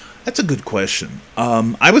 That's a good question.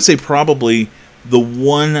 I would say probably the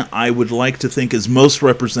one I would like to think is most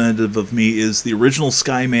representative of me is the original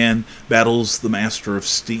Skyman Battles the Master of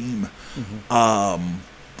Steam. I'm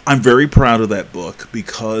very proud of that book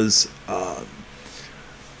because I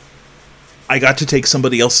got to take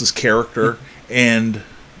somebody else's character and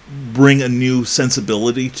bring a new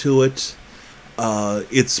sensibility to it.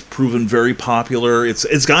 It's proven very popular.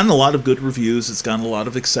 It's gotten a lot of good reviews. It's gotten a lot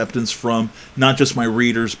of acceptance from not just my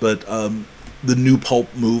readers, but the new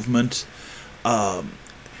pulp movement.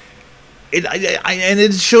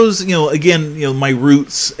 It shows, again, my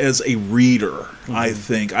roots as a reader. I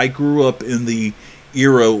think I grew up in the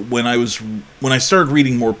era when I started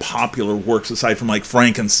reading more popular works, aside from like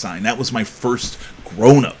Frankenstein. That was my first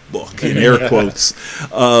grown-up book, in air quotes.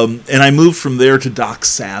 And I moved from there to Doc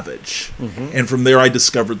Savage. And from there I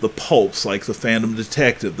discovered the pulps, like The Phantom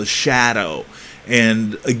Detective, The Shadow,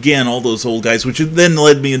 and again, all those old guys, which then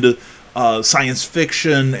led me into science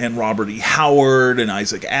fiction and Robert E. Howard and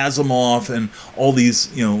Isaac Asimov and all these,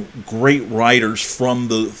 great writers from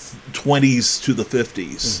the 20s to the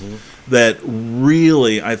 50s that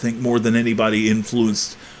really, I think, more than anybody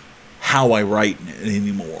influenced how I write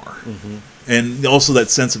anymore. And also that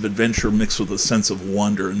sense of adventure mixed with a sense of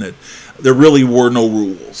wonder, and that there really were no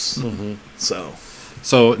rules. So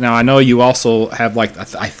now I know you also have, like,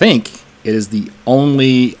 I think it is the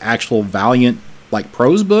only actual Valiant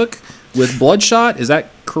prose book with Bloodshot. Is that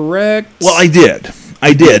correct? Well, I did.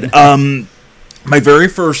 My very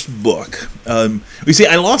first book. You see,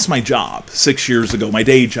 I lost my job 6 years ago, my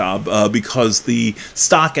day job, because the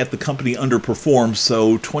stock at the company underperformed.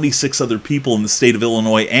 So 26 other people in the state of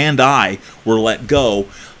Illinois and I were let go.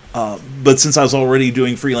 But since I was already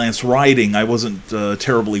doing freelance writing, I wasn't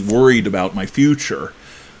terribly worried about my future.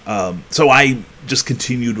 So I just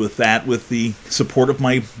continued with that with the support of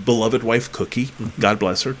my beloved wife, Cookie. God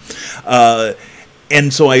bless her.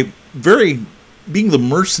 And so being the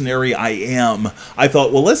mercenary I am, I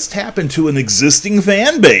thought, well, let's tap into an existing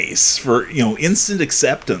fan base for, instant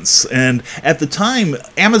acceptance. And at the time,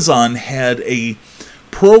 Amazon had a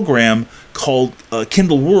program called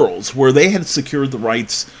Kindle Worlds, where they had secured the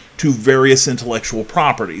rights to various intellectual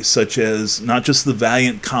properties, such as not just the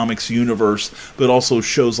Valiant Comics universe, but also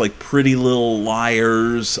shows like Pretty Little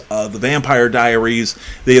Liars, The Vampire Diaries.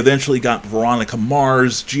 They eventually got Veronica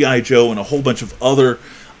Mars, G.I. Joe, and a whole bunch of other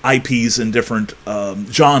IPs in different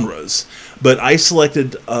genres. But I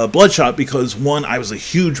selected Bloodshot because, one, I was a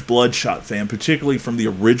huge Bloodshot fan, particularly from the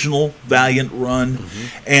original Valiant run,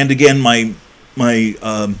 and again, my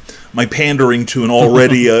pandering to an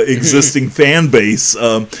already existing fan base.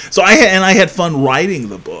 So I had fun writing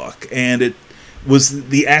the book, and it was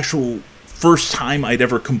the actual first time I'd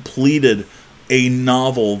ever completed a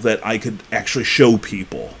novel that I could actually show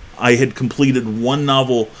people. I had completed one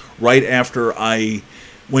novel right after I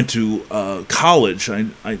went to college. I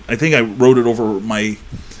think I wrote it over my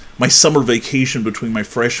summer vacation between my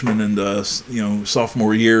freshman and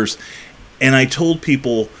sophomore years, and I told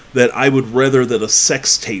people that I would rather that a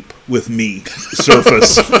sex tape with me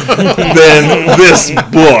surface than this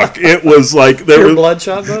book. It was like Your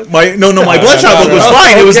Bloodshot book? My Bloodshot book was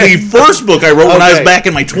fine. It was the first book I wrote when I was back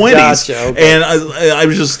in my 20s, Gotcha, okay. and I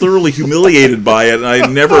was just thoroughly humiliated by it. And I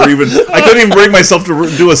couldn't even bring myself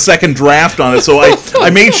to do a second draft on it. So I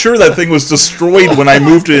made sure that thing was destroyed when I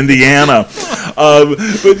moved to Indiana.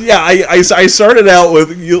 But yeah, I started out with.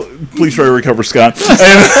 Please try to recover, Scott.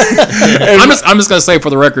 And I'm just going to say for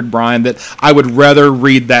the record, Brian, that I would rather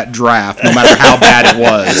read that draft no matter how bad it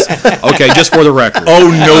was. Okay, just for the record. Oh,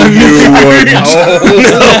 no, you wouldn't.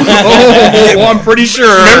 I'm pretty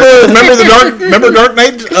sure. Remember Dark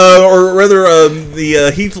Knight, or rather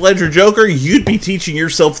the Heath Ledger Joker? You'd be teaching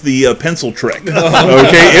yourself the pencil trick. Okay,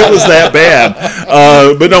 it was that bad.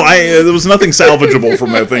 But no, there was nothing salvageable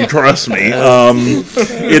from that thing. Trust me.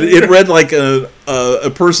 It read like a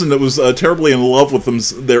person that was terribly in love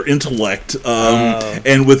with their intellect,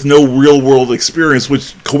 and with no real world experience,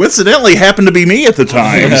 which coincidentally happened to be me at the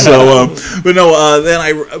time. So, but no.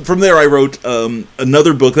 Then from there I wrote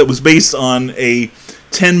another book that was based on a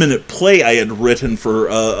 10-minute play I had written for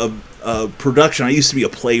a production. I used to be a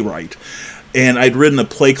playwright, and I'd written a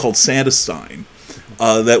play called Santastein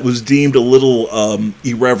that was deemed a little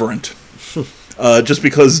irreverent. Just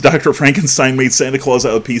because Dr. Frankenstein made Santa Claus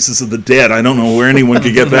out of pieces of the dead. I don't know where anyone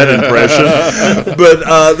could get that impression.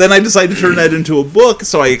 But then I decided to turn that into a book,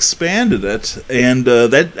 so I expanded it, and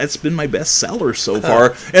that's been my bestseller so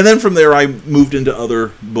far. And then from there I moved into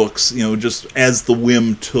other books, just as the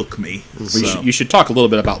whim took me. You should talk a little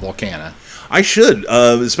bit about Volcana. I should,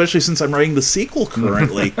 especially since I'm writing the sequel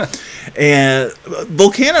currently. And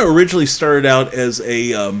Volcana originally started out as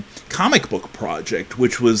a comic book project,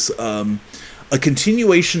 which was a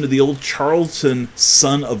continuation of the old Charlton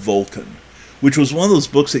Son of Vulcan, which was one of those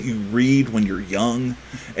books that you read when you're young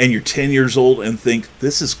and you're 10 years old and think,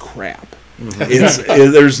 this is crap.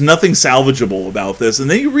 There's nothing salvageable about this. And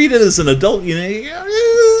then you read it as an adult,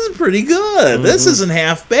 this is pretty good. This isn't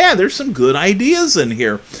half bad. There's some good ideas in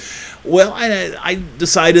here. Well, I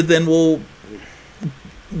decided then,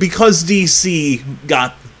 because DC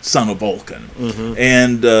got Son of Vulcan,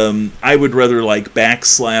 and I would rather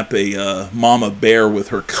backslap a mama bear with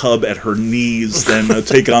her cub at her knees than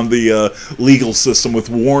take on the legal system with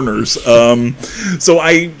Warner's. So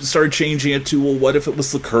I started changing it to, what if it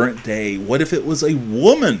was the current day? What if it was a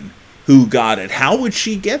woman who got it? How would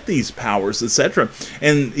she get these powers, etc.?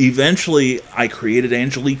 And eventually I created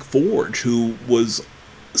Angelique Forge, who was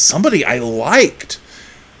somebody I liked.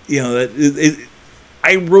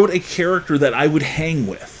 I wrote a character that I would hang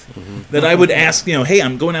with. That I would ask, hey,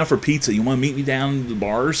 I'm going out for pizza. You want to meet me down at the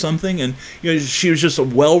bar or something? And she was just a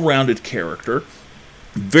well-rounded character,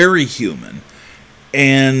 very human.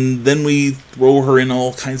 And then we throw her in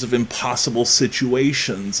all kinds of impossible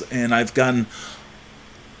situations. And I've gotten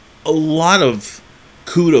a lot of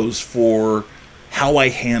kudos for how I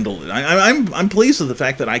handle it. I'm pleased with the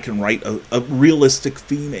fact that I can write a realistic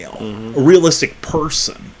female, a realistic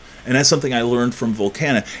person. And that's something I learned from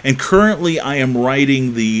Volcana. And currently I am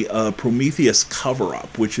writing the Prometheus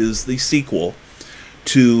cover-up, which is the sequel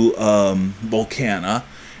to Volcana.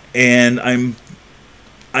 And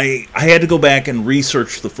I had to go back and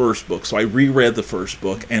research the first book. So I reread the first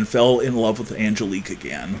book and fell in love with Angelique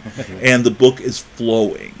again. And the book is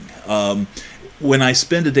flowing. When I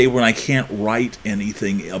spend a day when I can't write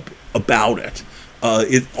anything about it,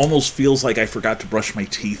 it almost feels like I forgot to brush my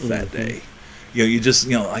teeth that day. You just,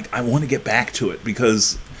 I want to get back to it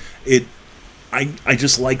because I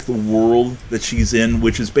just like the world that she's in,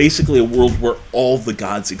 which is basically a world where all the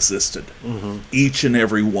gods existed, each and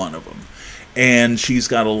every one of them. And she's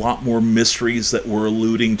got a lot more mysteries that we're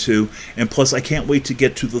alluding to. And plus, I can't wait to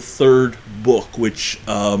get to the third book, which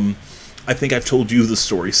I think I've told you the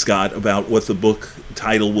story, Scott, about what the book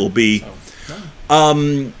title will be.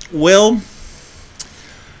 Well,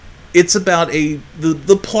 it's about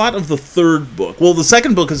the plot of the third book. Well, the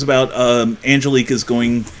second book is about Angelique is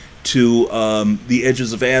going to the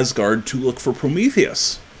edges of Asgard to look for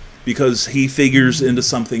Prometheus, because he figures into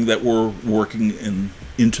something that we're working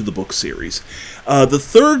into the book series. The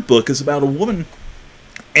third book is about a woman,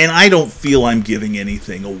 and I don't feel I'm giving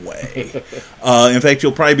anything away. In fact,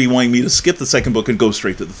 you'll probably be wanting me to skip the second book and go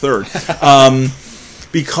straight to the third.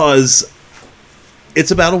 Because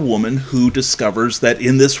it's about a woman who discovers that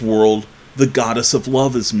in this world, the goddess of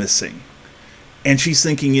love is missing. And she's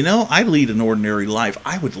thinking, I lead an ordinary life.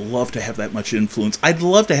 I would love to have that much influence. I'd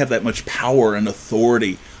love to have that much power and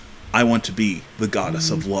authority. I want to be the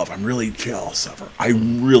goddess of love. I'm really jealous of her. I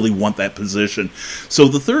really want that position. So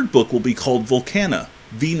the third book will be called Volcana,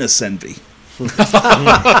 Venus Envy.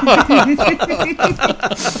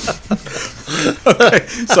 Okay.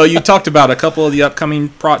 So you talked about a couple of the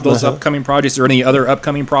upcoming upcoming projects. Or any other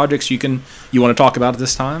upcoming projects you want to talk about at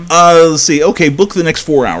this time? Let's see. Okay, book the next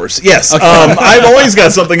 4 hours. Yes. Okay. I've always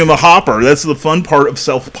got something in the hopper. That's the fun part of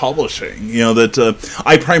self-publishing. That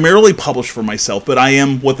I primarily publish for myself, but I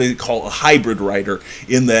am what they call a hybrid writer,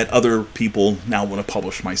 in that other people now want to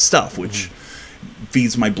publish my stuff, which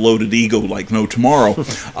feeds my bloated ego like no tomorrow.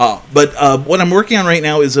 But what I'm working on right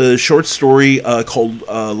now is a short story called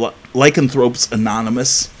Lycanthropes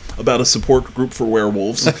Anonymous, about a support group for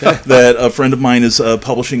werewolves that a friend of mine is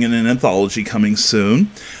publishing in an anthology coming soon.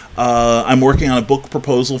 I'm working on a book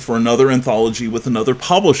proposal for another anthology with another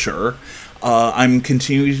publisher. I'm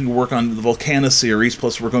continuing to work on the Volcana series,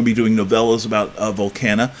 plus we're going to be doing novellas about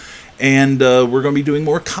Volcana. And we're going to be doing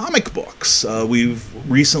more comic books. We've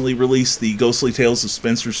recently released the Ghostly Tales of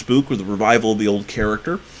Spencer Spook, or the revival of the old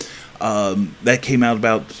character. That came out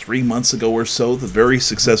about 3 months ago or so, the very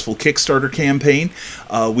successful Kickstarter campaign.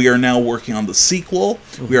 We are now working on the sequel.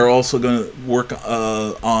 We are also going to work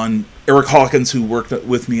on Eric Hawkins, who worked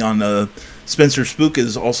with me on Spencer Spook,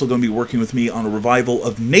 is also going to be working with me on a revival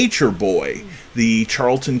of Nature Boy, the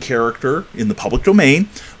Charlton character in the public domain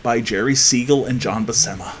by Jerry Siegel and John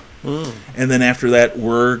Buscema. And then after that,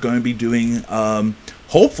 we're going to be doing,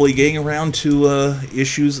 hopefully getting around to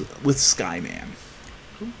issues with Skyman.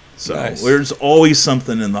 So nice. There's always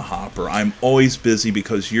something in the hopper. I'm always busy,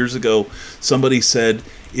 because years ago somebody said,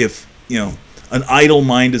 if an idle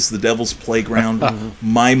mind is the devil's playground,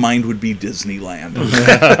 my mind would be Disneyland.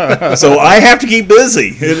 So I have to keep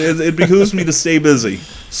busy. It behooves me to stay busy.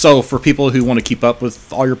 So for people who want to keep up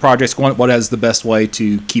with all your projects, what is the best way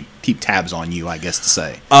to keep tabs on you, I guess to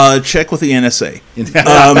say? Check with the NSA.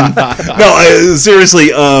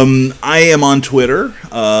 Seriously, I am on Twitter,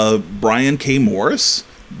 Brian K. Morris,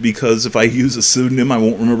 because if I use a pseudonym, I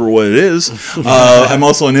won't remember what it is. I'm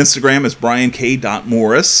also on Instagram as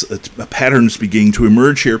briank.morris. A pattern's beginning to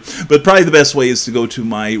emerge here. But probably the best way is to go to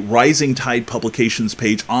my Rising Tide Publications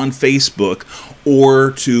page on Facebook,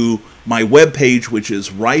 or to my webpage, which is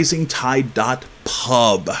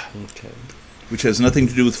risingtide.pub, which has nothing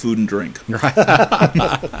to do with food and drink.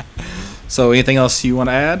 Right. So anything else you want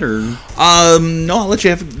to add? Or no, I'll let you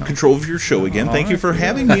have control of your show again. Thank you for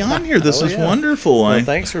having me on here. This is wonderful. Well,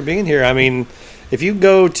 thanks for being here. I mean, if you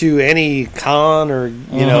go to any con or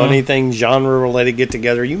anything genre related get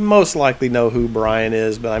together, you most likely know who Brian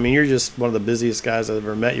is. But I mean, you're just one of the busiest guys I've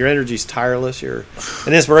ever met. Your energy's tireless. You're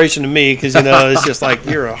an inspiration to me, because it's just like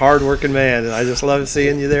you're a hardworking man, and I just love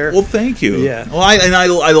seeing you there. Well, thank you. Yeah. Well,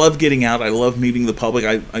 I love getting out. I love meeting the public.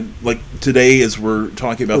 I like today, as we're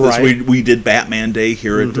talking about this, we did Batman Day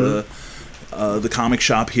here at the comic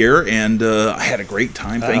shop here, and I had a great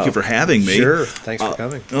time. Thank you for having me. Sure. Thanks for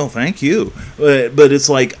coming. Oh, thank you. But it's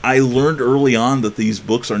like, I learned early on that these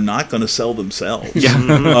books are not going to sell themselves. Yeah.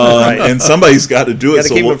 And somebody's got to do it. Got to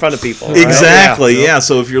keep them in front of people. Right? Exactly. Yeah.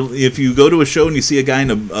 So if you go to a show and you see a guy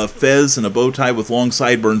in a fez and a bow tie with long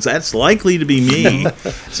sideburns, that's likely to be me.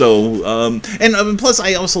 So and plus,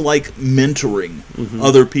 I also like mentoring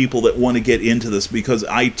other people that want to get into this, because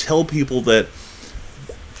I tell people that,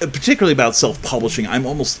 particularly about self-publishing, I'm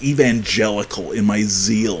almost evangelical in my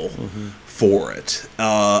zeal for it.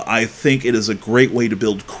 I think it is a great way to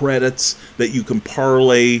build credits that you can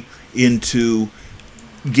parlay into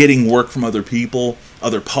getting work from other people,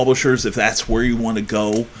 other publishers, if that's where you want to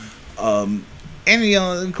go. And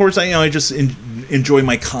of course, I just enjoy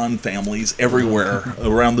my con families everywhere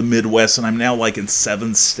around the Midwest, and I'm now like in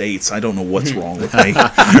 7 states. I don't know what's wrong with me.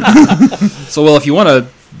 So, well, if you want to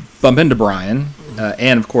bump into Brian,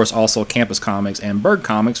 and of course also Campus Comics and Berg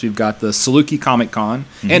Comics. We've got the Saluki Comic Con,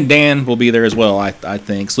 and Dan will be there as well, I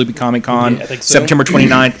think. Saluki Comic Con, Yeah, I think so. September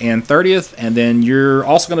 29th and 30th, and then you're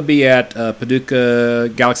also going to be at Paducah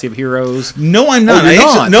Galaxy of Heroes. No, I'm not. you're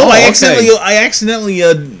not? Oh, I okay. accidentally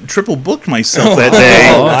triple booked myself that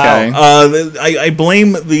day. Okay. I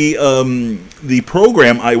blame the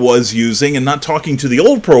program I was using and not talking to the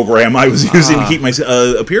old program I was using to keep my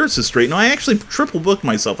appearances straight. No, I actually triple booked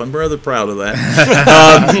myself. I'm rather proud of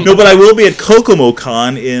that. No, but I will be at Kokomo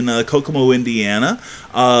Con in Kokomo, Indiana.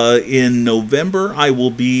 In November, I'm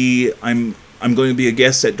going to be a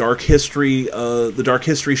guest at Dark History, the Dark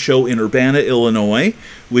History show in Urbana, Illinois,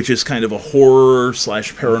 which is kind of a horror /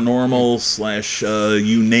 paranormal /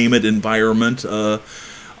 you name it environment.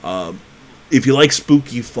 If you like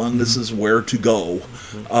spooky fun, this is where to go.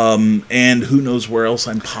 And who knows where else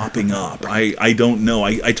I'm popping up. I don't know.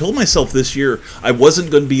 I told myself this year I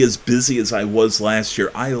wasn't going to be as busy as I was last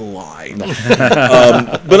year. I lied.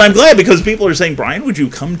 But I'm glad because people are saying, Brian, would you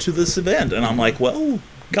come to this event? And I'm like, well,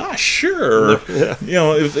 gosh, sure. You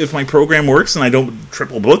know, if my program works and I don't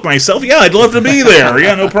triple book myself, yeah, I'd love to be there.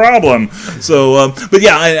 Yeah, no problem. So, but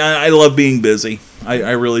yeah, I love being busy.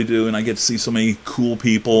 I really do, and I get to see so many cool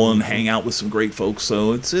people and hang out with some great folks.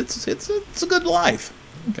 So it's a good life.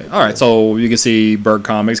 Okay. All right, so you can see Berg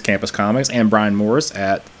Comics, Campus Comics, and Brian Morris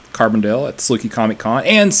at Carbondale at Saluki Comic Con,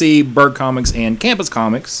 and see Berg Comics and Campus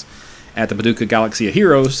Comics at the Paducah Galaxy of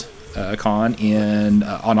Heroes Con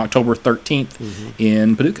on October 13th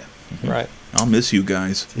in Paducah. Right. I'll miss you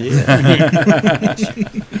guys. Yeah.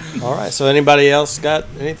 All right. So anybody else got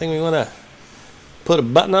anything we want to put a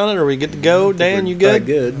button on it? Or are we good to go? Dan, you good?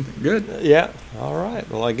 Good. Yeah. All right.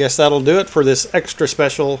 Well, I guess that'll do it for this extra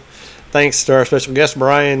special. Thanks to our special guest,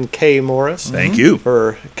 Brian K. Morris. Thank you.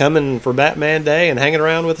 For coming for Batman Day and hanging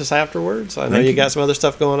around with us afterwards. I know you got some other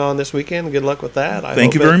stuff going on this weekend. Good luck with that.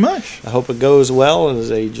 Thank you very much. I hope it goes well and is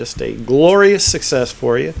just a glorious success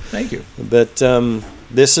for you. Thank you. But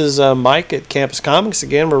this is Mike at Campus Comics.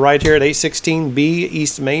 Again, we're right here at 816B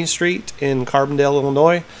East Main Street in Carbondale,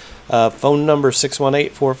 Illinois. Phone number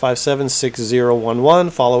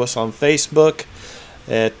 618-457-6011. Follow us on Facebook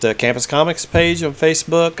at Campus Comics page on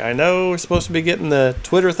Facebook. I know we're supposed to be getting the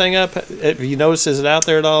Twitter thing up. Have you noticed, is it out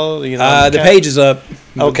there at all? You know, The page is up.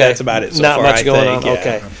 Okay. That's about it so Not far, much I going think. on. Yeah.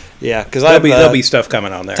 Okay. Yeah, because There'll be stuff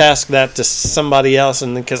coming on there. Task that to somebody else,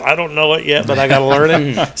 and because I don't know it yet, but I got to learn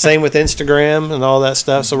it. Same with Instagram and all that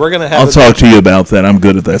stuff. So we're gonna have. I'll talk to you about that. I'm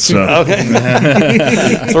good at that stuff. Okay.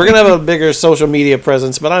 So we're gonna have a bigger social media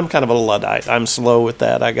presence, but I'm kind of a Luddite. I'm slow with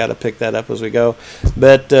that. I got to pick that up as we go.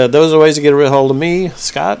 But those are ways to get a hold of me,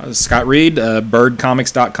 Scott. Scott Reed,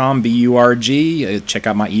 birdcomics.com, BURG. Check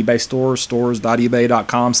out my eBay store,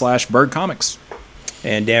 stores.ebay.com/birdcomics.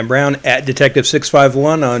 And Dan Brown at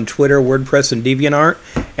Detective651 on Twitter, WordPress, and DeviantArt.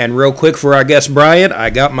 And real quick for our guest Brian, I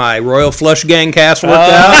got my Royal Flush Gang cast worked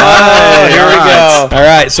out. Oh, here we go. All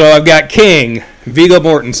right, so I've got King, Viggo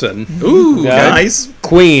Mortensen. Ooh, Yeah. nice.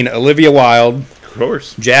 Queen, Olivia Wilde. Of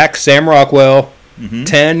course. Jack, Sam Rockwell.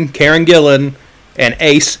 10, Karen Gillan. And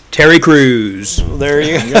Ace, Terry Crews. There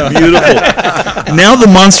you go. Beautiful. Now the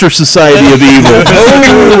Monster Society of Evil.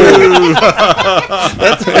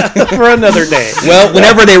 For another day. Well,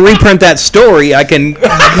 whenever they reprint that story, I can come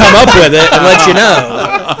up with it and let you know.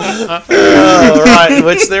 All right,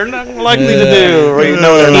 which they're not likely to do. Or you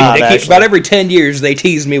know they're not. They keep, Actually. about every 10 years, they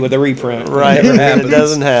tease me with a reprint. Right, It never it happens.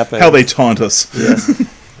 doesn't happen. How they taunt us.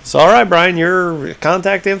 So, all right, Brian, your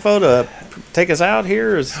contact info to take us out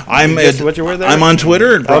here is what you were there. I'm on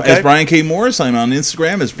Twitter Okay. as Brian K. Morris. I'm on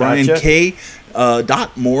Instagram as Brian Gotcha. K.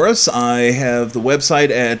 Morris. I have the website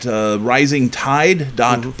at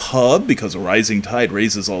risingtide.pub because a rising tide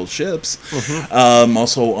raises all ships.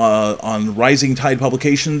 Also on Rising Tide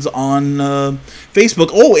Publications on Facebook.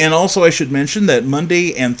 Oh, and also I should mention that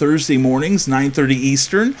Monday and Thursday mornings, 9:30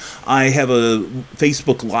 Eastern, I have a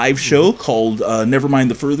Facebook live show called Nevermind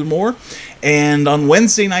the Furthermore. And on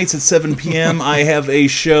Wednesday nights at 7 p.m., I have a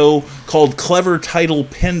show called Clever Title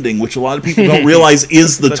Pending, which a lot of people don't realize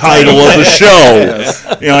is the title of the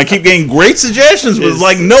show. You know, I keep getting great suggestions, but it's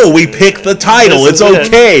like, no, we pick the title. This It's is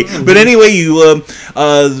okay. But anyway, you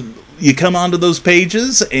come onto those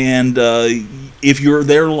pages, and if you're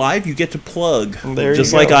there live, you get to plug, There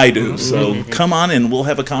just you like go. I do. So come on, and we'll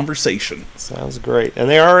have a conversation. Sounds great. And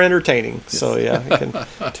they are entertaining. So, yeah, you can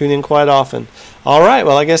tune in quite often. All right.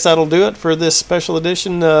 Well, I guess that'll do it for this special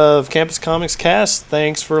edition of Campus Comics Cast.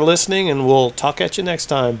 Thanks for listening, and we'll talk at you next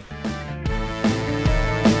time.